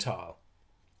futile.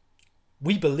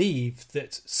 We believe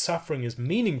that suffering is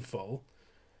meaningful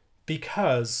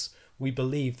because we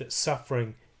believe that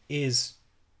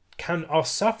our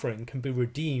suffering can be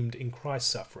redeemed in Christ's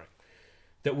suffering,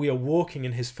 that we are walking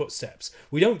in his footsteps.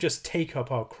 We don't just take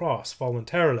up our cross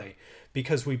voluntarily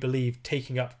because we believe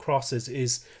taking up crosses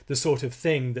is the sort of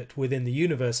thing that within the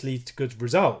universe leads to good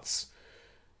results.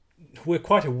 We're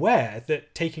quite aware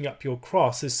that taking up your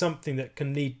cross is something that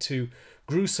can lead to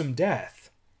gruesome death,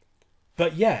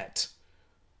 but yet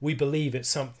we believe it's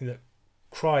something that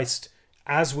Christ,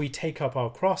 as we take up our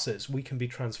crosses, we can be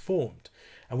transformed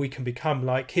and we can become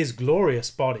like his glorious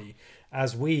body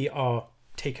as we are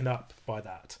taken up by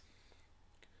that.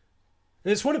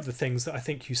 And it's one of the things that I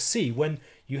think you see when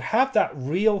you have that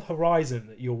real horizon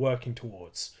that you're working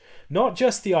towards. Not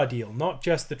just the ideal, not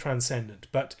just the transcendent,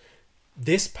 but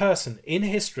this person in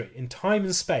history, in time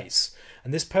and space,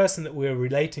 and this person that we're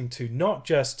relating to not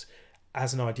just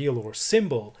as an ideal or a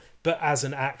symbol, but as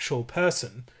an actual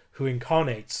person who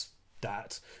incarnates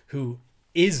that, who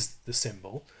is the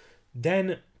symbol,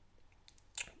 then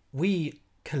we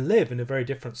can live in a very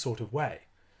different sort of way.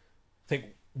 I think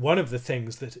one of the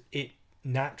things that it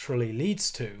naturally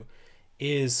leads to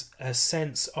is a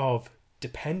sense of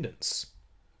dependence,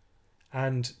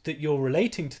 and that you're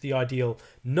relating to the ideal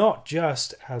not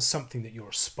just as something that you're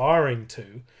aspiring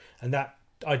to, and that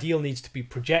ideal needs to be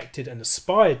projected and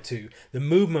aspired to, the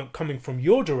movement coming from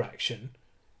your direction,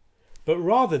 but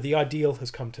rather the ideal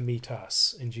has come to meet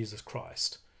us in Jesus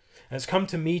Christ. And it's come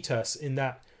to meet us in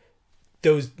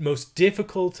those most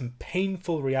difficult and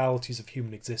painful realities of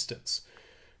human existence.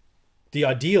 The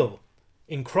ideal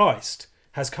in Christ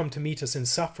has come to meet us in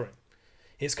suffering.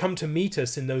 It's come to meet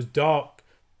us in those dark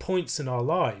points in our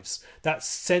lives, that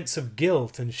sense of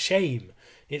guilt and shame.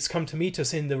 It's come to meet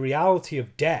us in the reality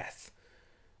of death.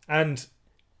 And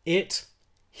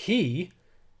he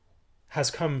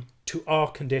has come to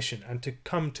our condition and to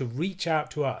come to reach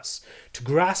out to us, to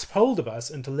grasp hold of us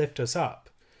and to lift us up.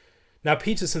 Now,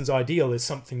 Peterson's ideal is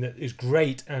something that is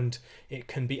great and it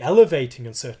can be elevating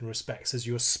in certain respects as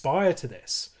you aspire to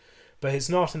this, but it's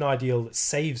not an ideal that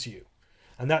saves you.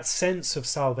 And that sense of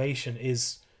salvation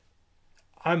is,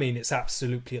 it's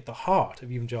absolutely at the heart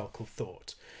of evangelical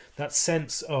thought. That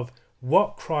sense of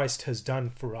what Christ has done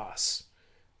for us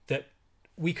that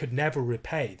we could never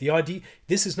repay. The idea,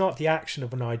 this is not the action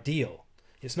of an ideal.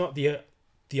 It's not the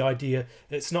idea,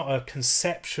 it's not a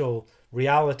conceptual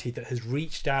reality that has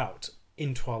reached out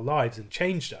into our lives and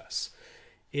changed us.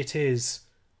 It is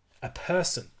a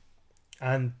person.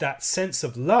 And that sense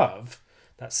of love,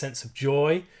 that sense of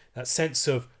joy, that sense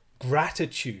of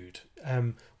gratitude,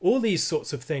 all these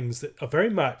sorts of things that are very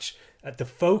much at the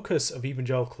focus of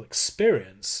evangelical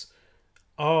experience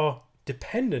are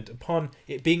dependent upon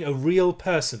it being a real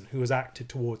person who has acted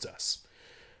towards us.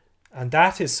 And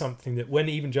that is something that when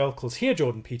evangelicals hear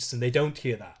Jordan Peterson, they don't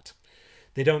hear that.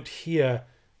 They don't hear,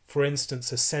 for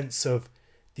instance, a sense of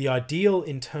the ideal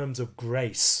in terms of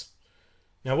grace.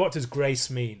 Now, what does grace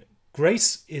mean?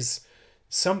 Grace is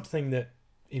something that,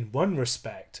 in one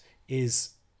respect,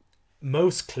 is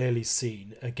most clearly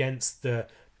seen against the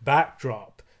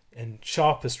backdrop and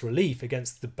sharpest relief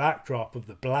against the backdrop of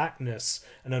the blackness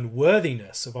and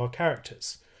unworthiness of our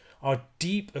characters, our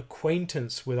deep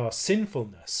acquaintance with our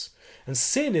sinfulness. And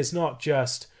sin is not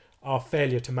just our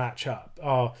failure to match up.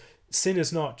 Our sin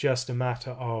is not just a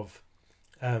matter of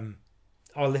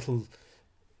our little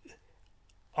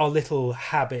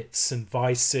habits and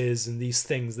vices and these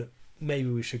things that maybe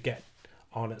we should get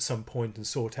on at some point and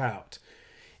sort out.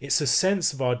 It's a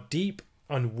sense of our deep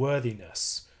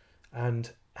unworthiness and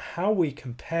how we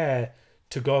compare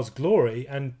to God's glory.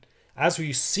 And as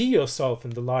you see yourself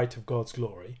in the light of God's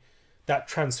glory, that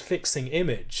transfixing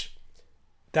image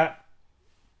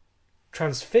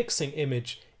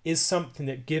is something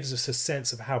that gives us a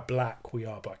sense of how black we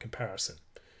are by comparison.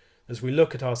 As we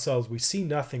look at ourselves, we see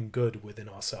nothing good within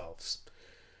ourselves.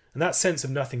 And that sense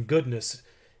of no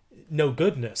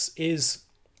goodness is,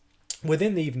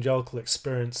 within the evangelical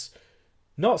experience,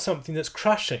 not something that's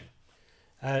crushing.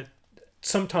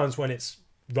 Sometimes when it's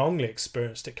wrongly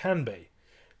experienced, it can be.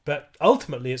 But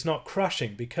ultimately, it's not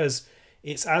crushing, because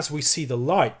it's as we see the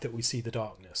light that we see the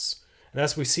darkness. And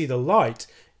as we see the light,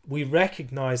 we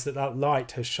recognize that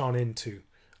light has shone into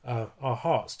our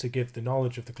hearts to give the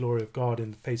knowledge of the glory of God in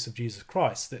the face of Jesus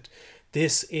Christ, that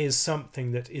this is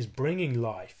something that is bringing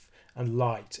life and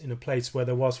light in a place where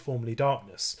there was formerly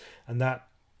darkness, and that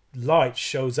light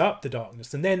shows up the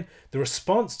darkness. And then the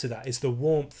response to that is the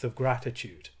warmth of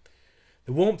gratitude.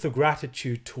 The warmth of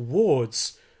gratitude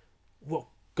towards what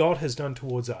God has done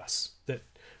towards us, that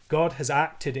God has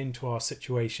acted into our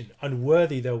situation,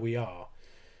 unworthy though we are.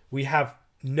 We have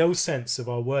no sense of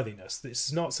our worthiness. This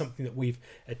is not something that we've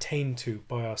attained to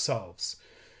by ourselves.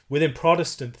 Within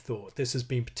Protestant thought, this has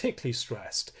been particularly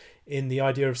stressed in the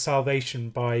idea of salvation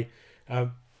by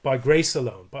grace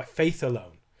alone, by faith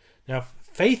alone. Now,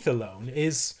 faith alone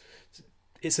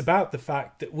it's about the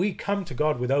fact that we come to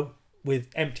God with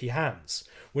empty hands.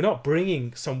 We're not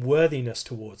bringing some worthiness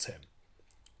towards him.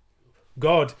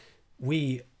 God,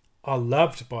 we are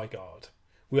loved by God.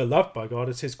 We are loved by God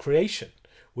as his creation.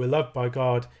 We're loved by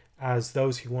God as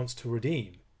those he wants to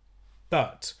redeem.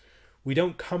 But we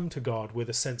don't come to God with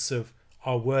a sense of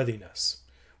our worthiness.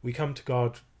 We come to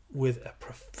God with a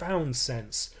profound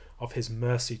sense of his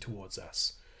mercy towards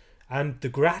us. And the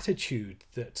gratitude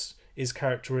that is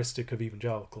characteristic of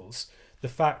evangelicals, the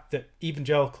fact that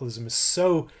evangelicalism is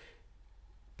so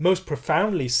most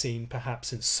profoundly seen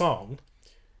perhaps in song,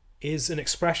 is an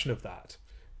expression of that.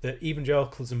 That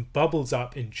evangelicalism bubbles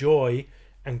up in joy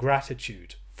and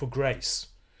gratitude for grace.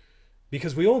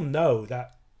 Because we all know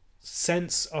that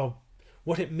sense of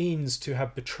what it means to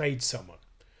have betrayed someone,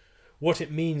 what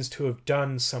it means to have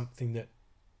done something that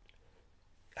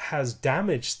has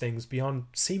damaged things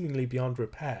seemingly beyond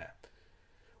repair.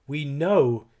 We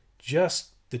know just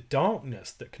the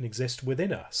darkness that can exist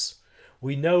within us.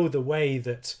 We know the way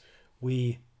that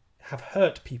we have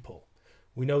hurt people.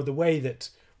 We know the way that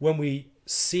when we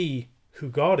see who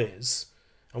God is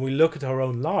and we look at our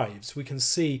own lives, we can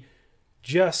see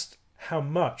just how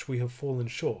much we have fallen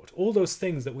short. All those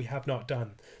things that we have not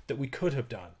done, that we could have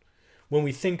done. When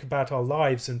we think about our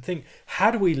lives and think,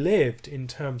 had we lived in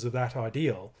terms of that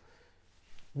ideal,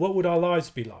 what would our lives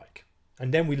be like?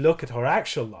 And then we look at our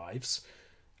actual lives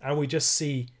and we just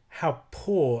see how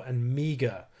poor and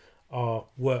meagre our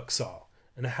works are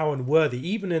and how unworthy,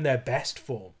 even in their best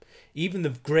form, even the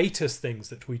greatest things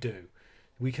that we do,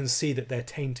 we can see that they're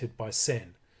tainted by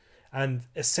sin. And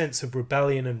a sense of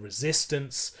rebellion and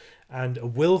resistance and a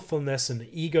willfulness and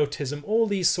egotism, all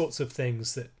these sorts of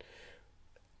things that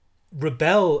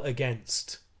rebel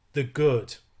against the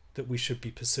good that we should be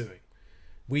pursuing.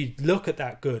 We look at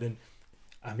that good and,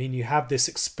 you have this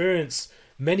experience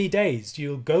many days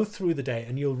you'll go through the day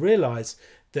and you'll realize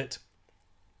that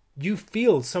you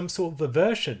feel some sort of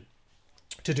aversion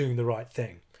to doing the right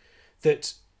thing.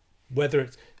 That whether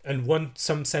it's, and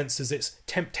some senses it's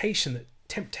temptation, that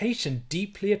temptation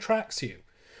deeply attracts you.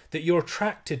 That you're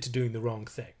attracted to doing the wrong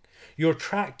thing. You're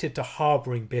attracted to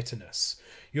harboring bitterness.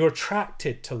 You're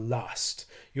attracted to lust.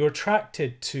 You're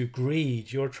attracted to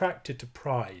greed. You're attracted to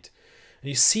pride. And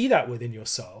you see that within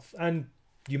yourself, and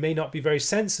you may not be very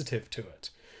sensitive to it.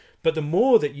 But the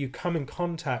more that you come in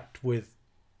contact with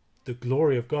the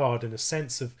glory of God and a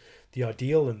sense of the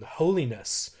ideal and the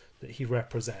holiness that he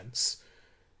represents,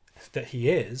 that he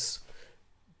is,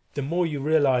 the more you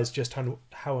realize just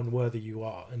how unworthy you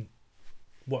are and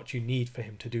what you need for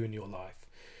him to do in your life.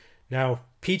 Now,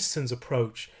 Peterson's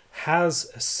approach has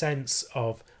a sense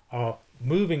of our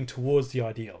moving towards the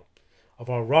ideal, of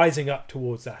our rising up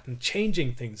towards that and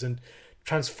changing things and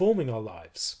transforming our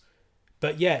lives.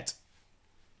 But yet,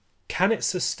 can it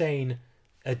sustain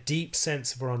a deep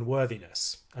sense of our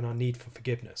unworthiness and our need for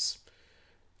forgiveness?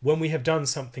 When we have done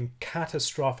something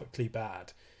catastrophically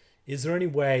bad, is there any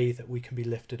way that we can be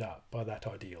lifted up by that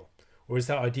ideal? Or is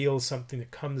that ideal something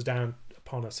that comes down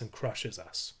upon us and crushes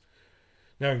us?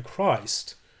 Now in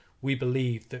Christ, we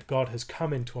believe that God has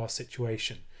come into our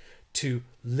situation to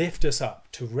lift us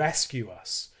up, to rescue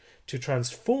us, to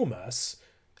transform us,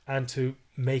 and to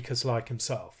make us like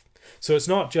himself. So it's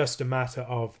not just a matter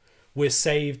of we're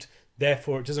saved,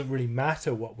 therefore it doesn't really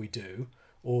matter what we do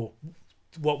or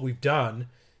what we've done.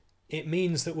 It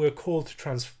means that we're called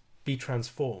to be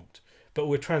transformed. But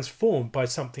we're transformed by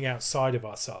something outside of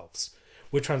ourselves.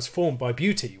 We're transformed by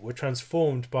beauty. We're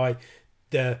transformed by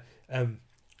the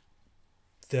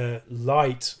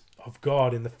light of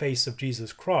God in the face of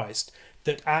Jesus Christ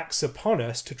that acts upon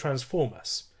us to transform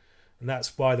us. And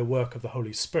that's by the work of the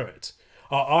Holy Spirit.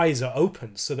 Our eyes are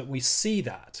opened so that we see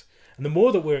that. And the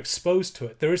more that we're exposed to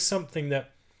it, there is something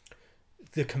that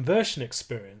the conversion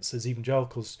experience, as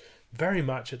evangelicals, very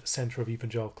much at the center of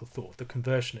evangelical thought, the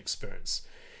conversion experience.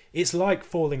 It's like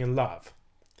falling in love.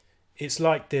 It's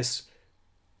like this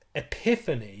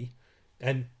epiphany,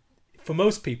 and for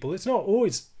most people, it's not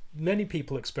always, many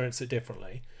people experience it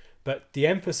differently, but the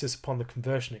emphasis upon the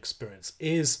conversion experience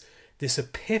is this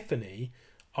epiphany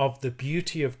of the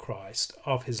beauty of Christ,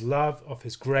 of his love, of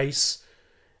his grace,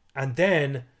 and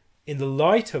then in the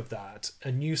light of that,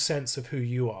 a new sense of who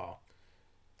you are.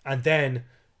 And then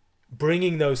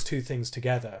bringing those two things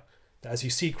together, that as you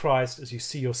see Christ, as you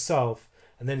see yourself,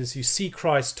 and then as you see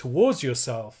Christ towards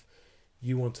yourself,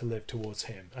 you want to live towards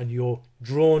him, and you're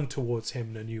drawn towards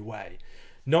him in a new way.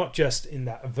 Not just in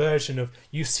that aversion of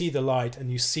you see the light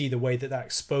and you see the way that that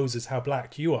exposes how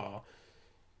black you are.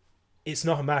 It's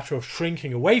not a matter of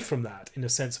shrinking away from that in a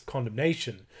sense of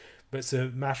condemnation, but it's a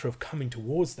matter of coming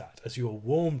towards that as you are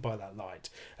warmed by that light,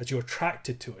 as you're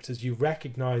attracted to it, as you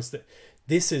recognize that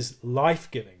this is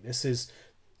life-giving, this is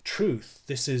truth,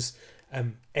 this is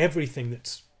everything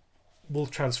that will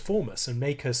transform us and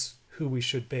make us who we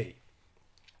should be.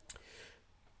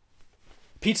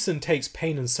 Peterson takes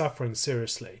pain and suffering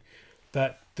seriously,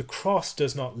 but the cross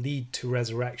does not lead to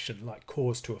resurrection like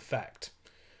cause to effect.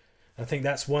 I think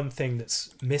that's one thing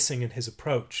that's missing in his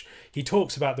approach. He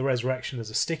talks about the resurrection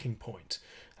as a sticking point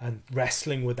and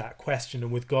wrestling with that question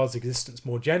and with God's existence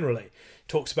more generally. He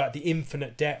talks about the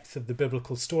infinite depth of the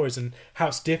biblical stories and how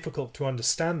it's difficult to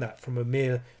understand that from a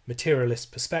mere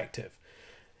materialist perspective,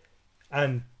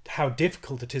 and how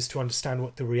difficult it is to understand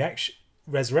what the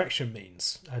resurrection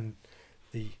means. And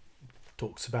he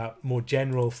talks about more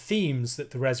general themes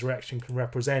that the resurrection can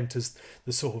represent as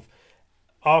the sort of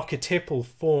archetypal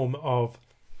form of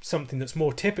something that's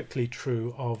more typically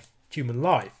true of human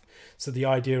life. So the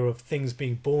idea of things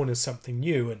being born as something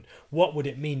new, and what would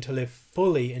it mean to live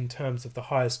fully in terms of the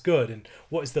highest good, and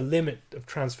what is the limit of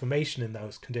transformation in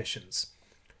those conditions.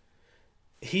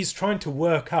 He's trying to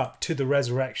work up to the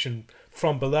resurrection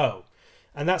from below,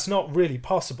 and that's not really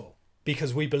possible,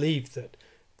 because we believe that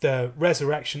the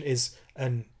resurrection is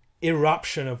an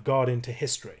irruption of God into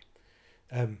history,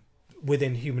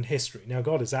 within human history. Now,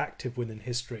 God is active within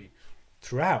history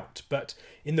throughout, but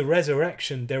in the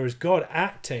resurrection there is God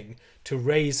acting to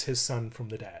raise his Son from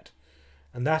the dead.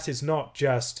 And that is not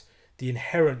just the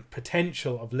inherent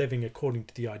potential of living according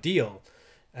to the ideal.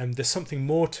 There's something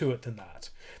more to it than that,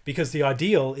 because the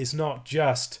ideal is not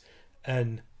just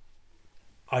an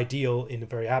ideal in a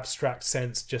very abstract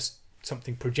sense, just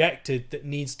something projected that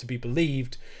needs to be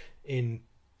believed in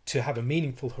to have a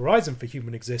meaningful horizon for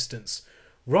human existence.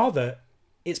 Rather,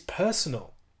 it's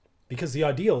personal, because the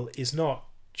ideal is not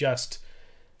just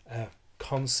a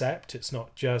concept, it's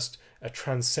not just a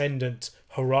transcendent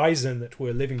horizon that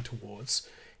we're living towards.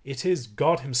 it is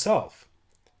God himself.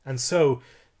 And so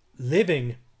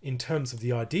living in terms of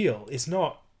the ideal is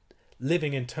not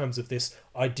living in terms of this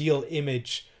ideal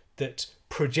image that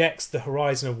projects the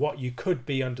horizon of what you could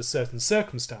be under certain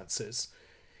circumstances.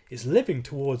 It's living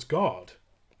towards God.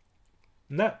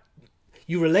 And that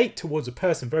you relate towards a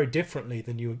person very differently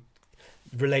than you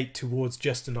relate towards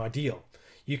just an ideal.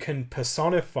 You can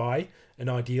personify an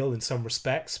ideal in some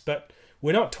respects, but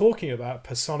we're not talking about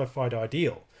personified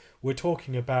ideal. We're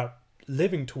talking about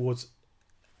living towards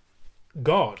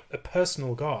God, a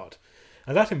personal God.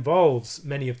 And that involves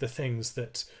many of the things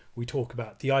that we talk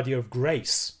about. The idea of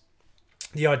grace.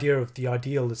 The idea of the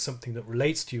ideal is something that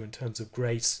relates to you in terms of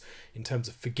grace, in terms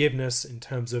of forgiveness, in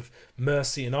terms of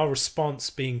mercy, and our response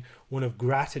being one of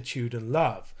gratitude and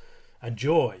love and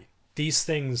joy. These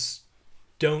things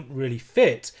don't really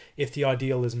fit if the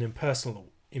ideal is an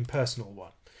impersonal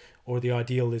one, or the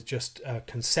ideal is just a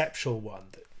conceptual one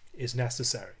that is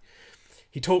necessary.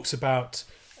 He talks about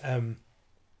the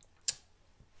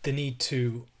need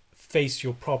to face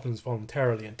your problems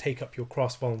voluntarily and take up your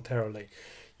cross voluntarily,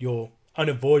 your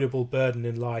unavoidable burden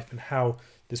in life, and how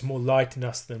there's more light in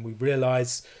us than we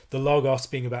realize. The Logos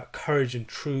being about courage and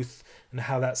truth, and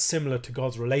how that's similar to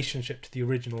God's relationship to the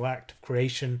original act of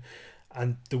creation.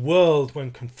 And the world,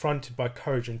 when confronted by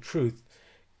courage and truth,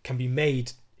 can be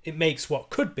made, it makes what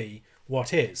could be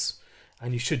what is.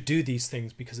 And you should do these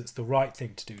things because it's the right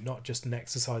thing to do, not just an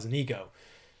exercise in ego.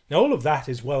 Now, all of that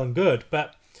is well and good,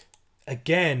 but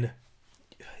again,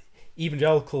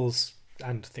 evangelicals,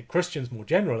 and I think Christians more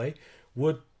generally,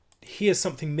 would hear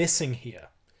something missing here.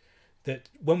 That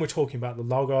when we're talking about the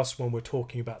Logos, when we're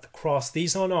talking about the cross,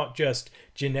 these are not just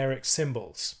generic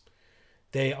symbols.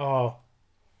 They are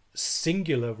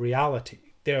singular reality.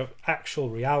 They're actual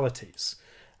realities.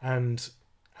 And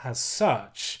as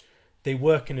such, they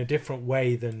work in a different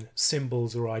way than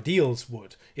symbols or ideals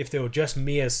would, if they were just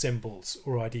mere symbols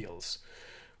or ideals.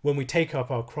 When we take up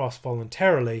our cross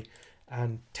voluntarily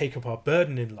and take up our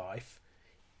burden in life,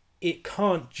 it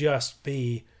can't just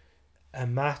be a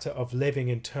matter of living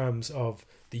in terms of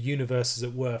the universe, as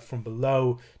it were, from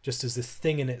below, just as this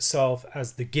thing in itself,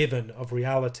 as the given of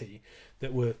reality,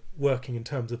 that we're working in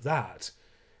terms of that.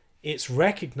 It's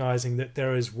recognizing that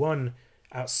there is one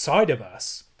outside of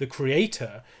us, the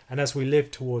Creator, and as we live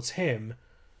towards him,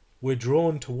 we're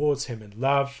drawn towards him in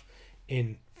love,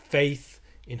 in faith,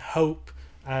 in hope,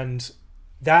 and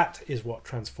that is what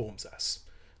transforms us.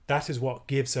 That is what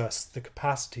gives us the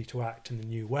capacity to act in a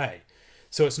new way.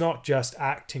 So it's not just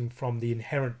acting from the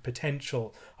inherent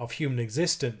potential of human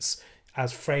existence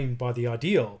as framed by the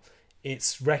ideal.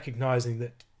 It's recognizing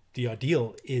that the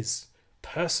ideal is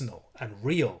personal and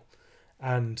real,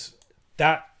 and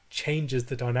that changes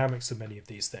the dynamics of many of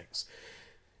these things.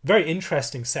 Very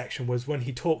interesting section was when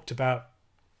he talked about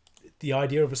the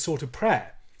idea of a sort of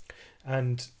prayer,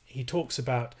 and he talks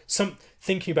about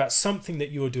thinking about something that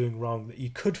you are doing wrong that you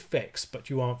could fix but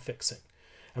you aren't fixing.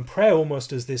 And prayer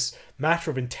almost as this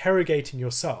matter of interrogating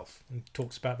yourself. And he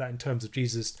talks about that in terms of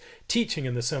Jesus' teaching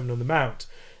in the Sermon on the Mount.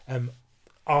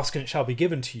 Ask and it shall be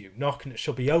given to you. Knock and it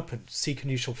shall be opened. Seek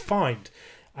and you shall find.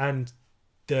 And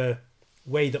the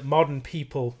way that modern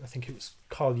people, I think it was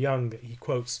Carl Jung that he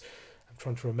quotes, I'm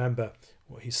trying to remember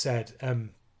what he said,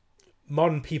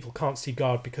 modern people can't see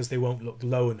God because they won't look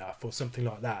low enough, or something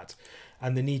like that.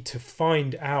 And the need to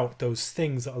find out those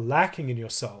things that are lacking in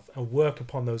yourself and work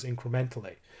upon those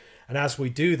incrementally. And as we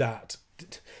do that,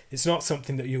 it's not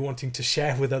something that you're wanting to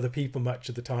share with other people much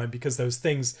of the time, because those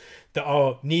things that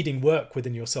are needing work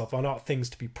within yourself are not things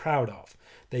to be proud of.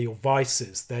 They're your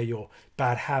vices, they're your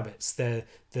bad habits, they're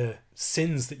the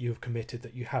sins that you have committed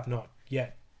that you have not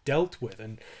yet dealt with,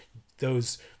 and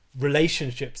those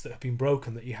relationships that have been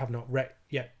broken that you have not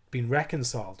yet been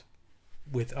reconciled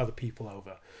with other people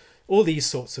over. All these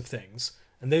sorts of things,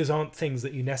 and those aren't things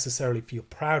that you necessarily feel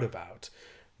proud about,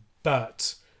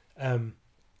 but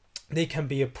they can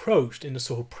be approached in a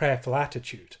sort of prayerful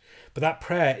attitude. But that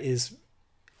prayer is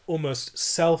almost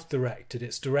self-directed.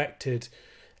 It's directed,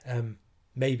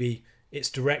 maybe it's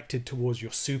directed towards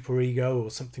your superego or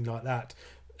something like that,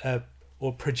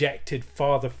 or projected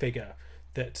father figure,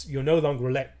 that you're no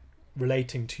longer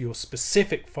relating to your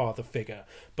specific father figure,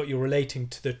 but you're relating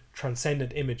to the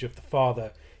transcendent image of the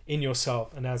Father in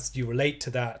yourself. And as you relate to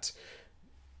that,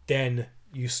 then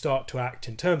you start to act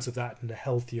in terms of that in a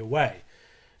healthier way.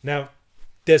 Now,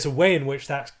 there's a way in which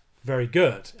that's very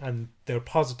good, and there are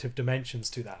positive dimensions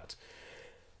to that.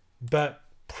 But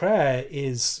prayer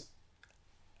is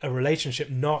a relationship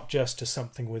not just to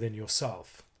something within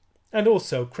yourself. And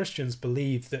also, Christians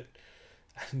believe that,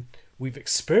 and we've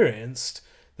experienced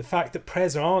the fact that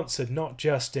prayers are answered not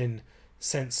just in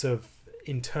sense of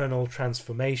internal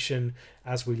transformation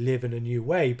as we live in a new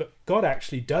way, but God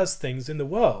actually does things in the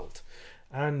world,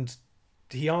 and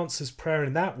he answers prayer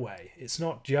in that way. It's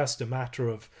not just a matter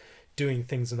of doing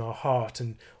things in our heart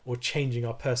or changing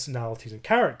our personalities and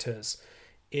characters.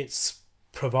 It's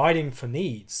providing for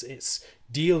needs, it's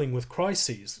dealing with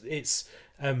crises, it's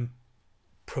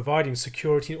providing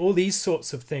security, all these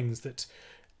sorts of things that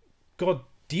God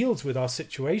deals with our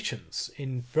situations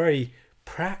in very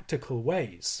practical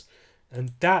ways.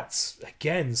 And that's,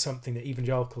 again, something that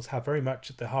evangelicals have very much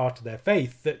at the heart of their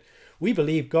faith, that we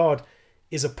believe God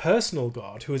is a personal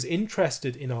God who is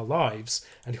interested in our lives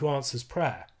and who answers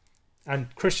prayer.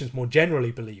 And Christians more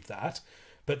generally believe that,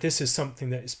 but this is something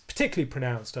that is particularly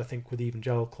pronounced, I think, with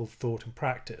evangelical thought and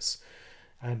practice,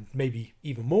 and maybe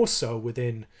even more so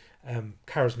within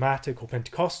charismatic or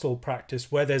Pentecostal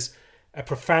practice, where there's a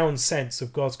profound sense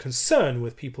of God's concern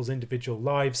with people's individual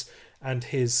lives and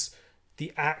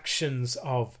the actions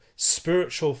of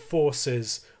spiritual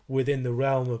forces within the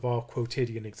realm of our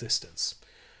quotidian existence.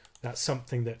 That's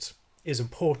something that is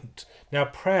important. Now,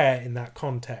 prayer in that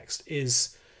context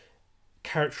is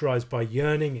characterized by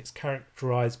yearning. It's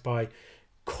characterized by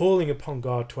calling upon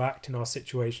God to act in our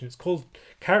situation. It's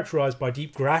characterized by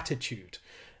deep gratitude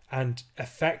and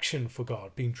affection for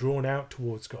God, being drawn out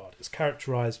towards God. It's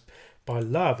characterized by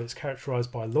love. It's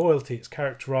characterized by loyalty. It's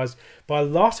characterized by a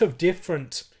lot of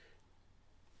different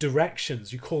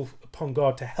directions. You call upon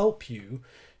God to help you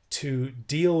to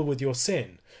deal with your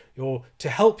sin, or to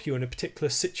help you in a particular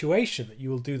situation, that you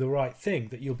will do the right thing,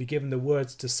 that you'll be given the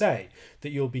words to say,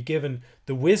 that you'll be given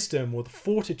the wisdom or the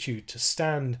fortitude to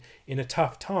stand in a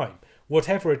tough time,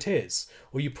 whatever it is.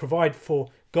 Or you provide for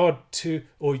God to,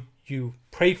 or you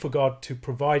pray for God to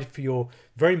provide for your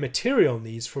very material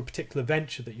needs for a particular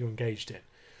venture that you're engaged in.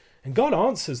 And God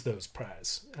answers those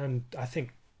prayers. And I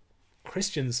think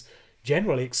Christians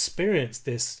generally experience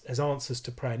this as answers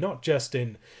to prayer, not just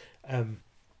in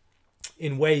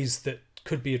ways that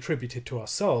could be attributed to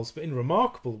ourselves, but in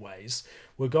remarkable ways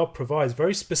where God provides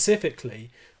very specifically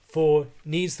for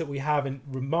needs that we have in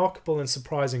remarkable and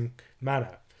surprising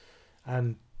manner.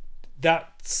 And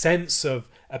that sense of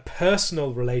a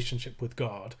personal relationship with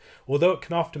God, although it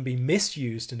can often be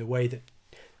misused in a way that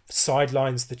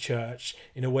sidelines the church,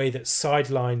 in a way that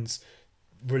sidelines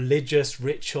religious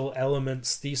ritual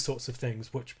elements, these sorts of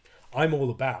things, which I'm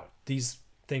all about. These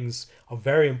things are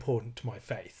very important to my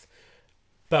faith.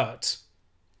 But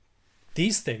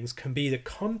these things can be the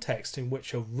context in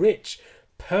which a rich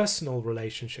personal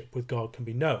relationship with God can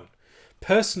be known.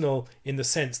 Personal in the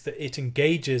sense that it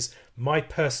engages my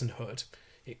personhood.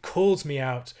 It calls me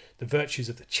out the virtues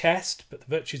of the chest, but the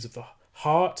virtues of the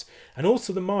heart, and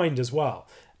also the mind as well.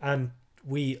 And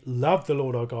we love the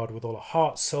Lord our God with all our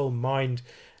heart, soul, mind,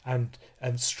 and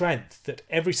strength, that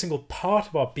every single part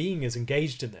of our being is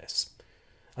engaged in this.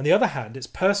 On the other hand, it's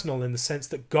personal in the sense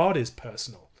that God is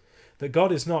personal. That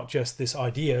God is not just this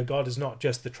idea, God is not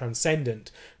just the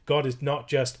transcendent, God is not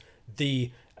just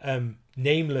the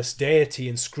nameless deity,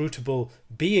 inscrutable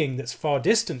being that's far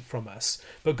distant from us,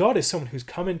 but God is someone who's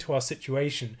come into our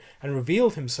situation and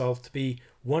revealed himself to be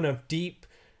one of deep,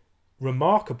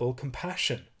 remarkable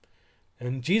compassion. And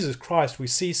in Jesus Christ, we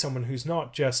see someone who's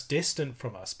not just distant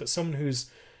from us, but someone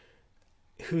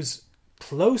who's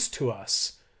close to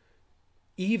us,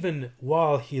 even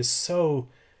while he is so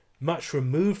much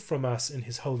removed from us in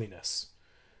his holiness.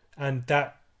 And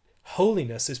that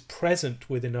holiness is present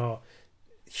within our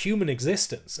human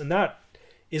existence. And that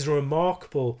is a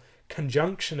remarkable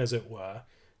conjunction, as it were,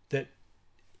 that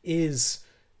is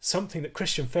something that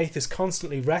Christian faith is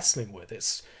constantly wrestling with.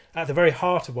 It's at the very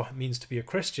heart of what it means to be a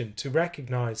Christian, to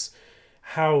recognize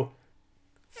how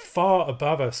far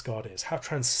above us God is, how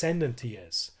transcendent he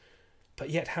is, but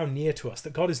yet how near to us,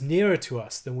 that God is nearer to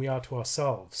us than we are to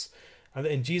ourselves, and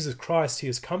that in Jesus Christ he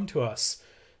has come to us,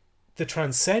 the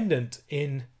transcendent,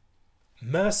 in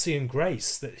mercy and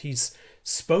grace, that he's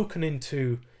spoken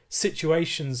into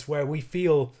situations where we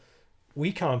feel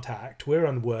we can't act, we're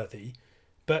unworthy,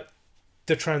 but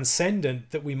the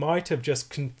transcendent, that we might have just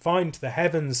confined to the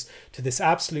heavens, to this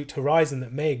absolute horizon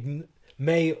that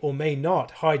may or may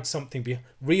not hide something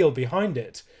real behind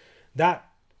it, that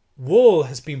wall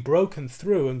has been broken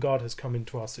through, and God has come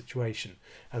into our situation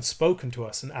and spoken to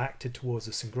us and acted towards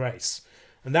us in grace.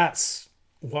 And that's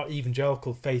what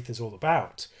evangelical faith is all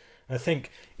about. And I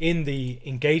think in the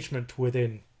engagement with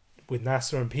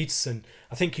Nasser and Peterson,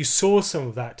 I think you saw some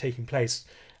of that taking place.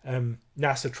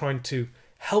 Nasser trying to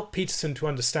help Peterson to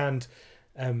understand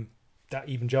that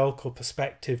evangelical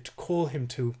perspective, to call him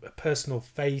to a personal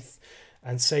faith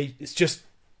and say, it's just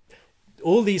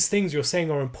all these things you're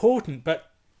saying are important,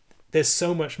 but there's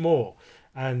so much more.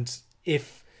 And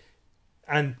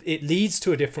and it leads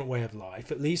to a different way of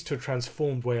life. It leads to a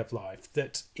transformed way of life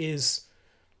that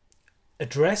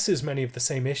addresses many of the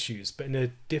same issues, but in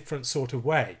a different sort of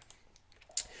way.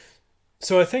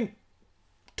 So I think,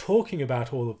 talking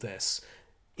about all of this,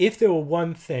 if there were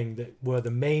one thing that were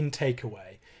the main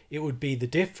takeaway, it would be the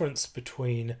difference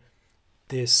between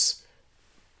this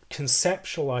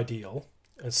conceptual ideal,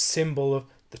 a symbol of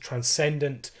the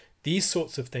transcendent, these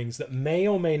sorts of things that may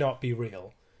or may not be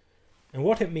real, and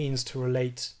what it means to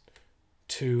relate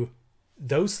to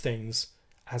those things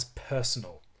as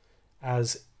personal,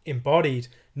 as embodied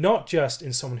not just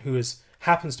in someone who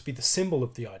happens to be the symbol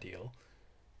of the ideal,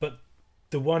 but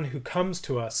the one who comes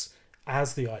to us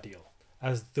as the ideal,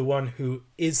 as the one who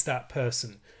is that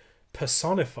person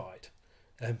personified,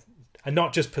 and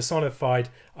not just personified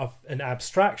of an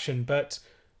abstraction, but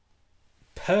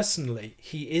personally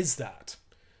he is that.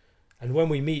 And when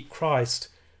we meet Christ,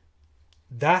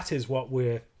 that is what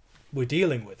we're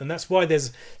dealing with. And that's why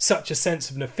there's such a sense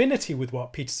of an affinity with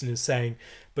what Peterson is saying,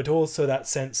 but also that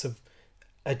sense of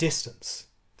a distance,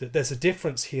 that there's a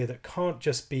difference here that can't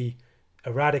just be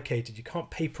eradicated. You can't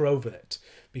paper over it,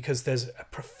 because there's a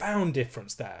profound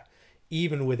difference there,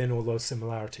 even within all those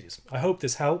similarities. I hope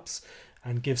this helps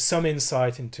and gives some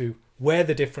insight into where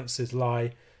the differences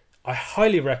lie. I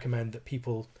highly recommend that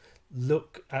people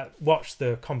watch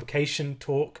the convocation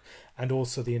talk and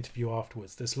also the interview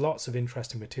afterwards. There's lots of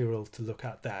interesting material to look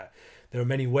at there. There are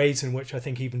many ways in which I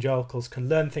think evangelicals can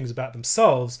learn things about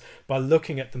themselves by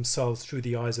looking at themselves through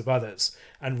the eyes of others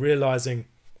and realizing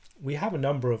we have a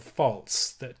number of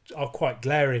faults that are quite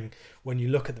glaring when you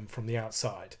look at them from the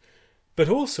outside. But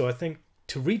also, I think,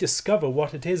 to rediscover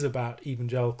what it is about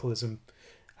evangelicalism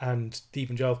and the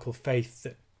evangelical faith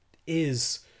that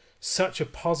is such a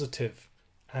positive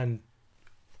and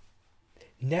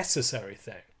necessary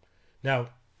thing. Now,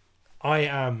 I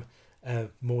am a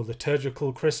more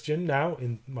liturgical Christian now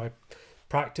in my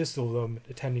practice, although I'm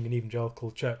attending an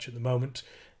evangelical church at the moment.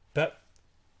 But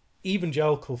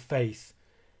evangelical faith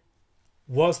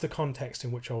was the context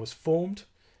in which I was formed,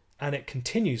 and it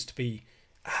continues to be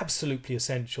absolutely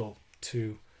essential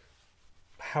to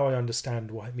how I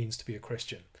understand what it means to be a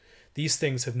Christian. These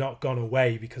things have not gone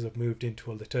away because I've moved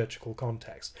into a liturgical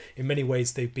context. In many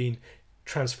ways, they've been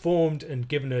transformed and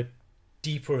given a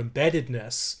deeper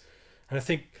embeddedness. And I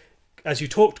think as you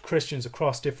talk to Christians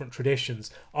across different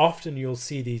traditions, often you'll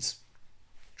see these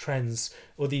trends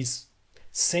or these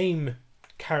same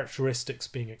characteristics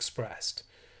being expressed.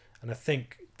 And I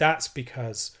think that's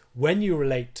because when you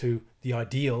relate to the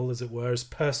ideal, as it were, as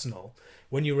personal,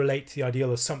 when you relate to the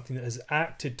ideal as something that has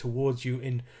acted towards you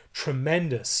in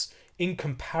tremendous,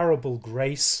 incomparable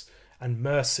grace and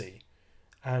mercy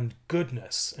and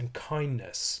goodness and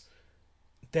kindness,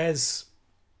 there's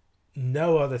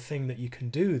no other thing that you can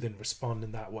do than respond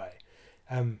in that way.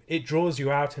 It draws you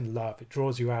out in love, it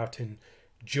draws you out in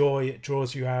joy, it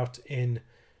draws you out in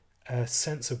a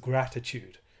sense of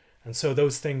gratitude. And so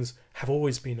those things have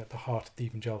always been at the heart of the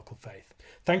evangelical faith.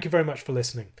 Thank you very much for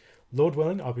listening. Lord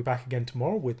willing, I'll be back again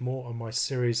tomorrow with more on my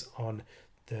series on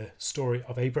the story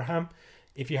of Abraham.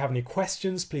 If you have any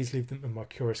questions, please leave them in my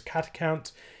Curious Cat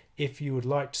account. If you would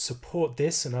like to support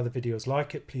this and other videos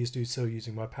like it, please do so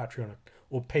using my Patreon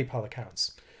or PayPal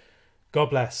accounts. God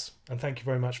bless, and thank you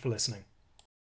very much for listening.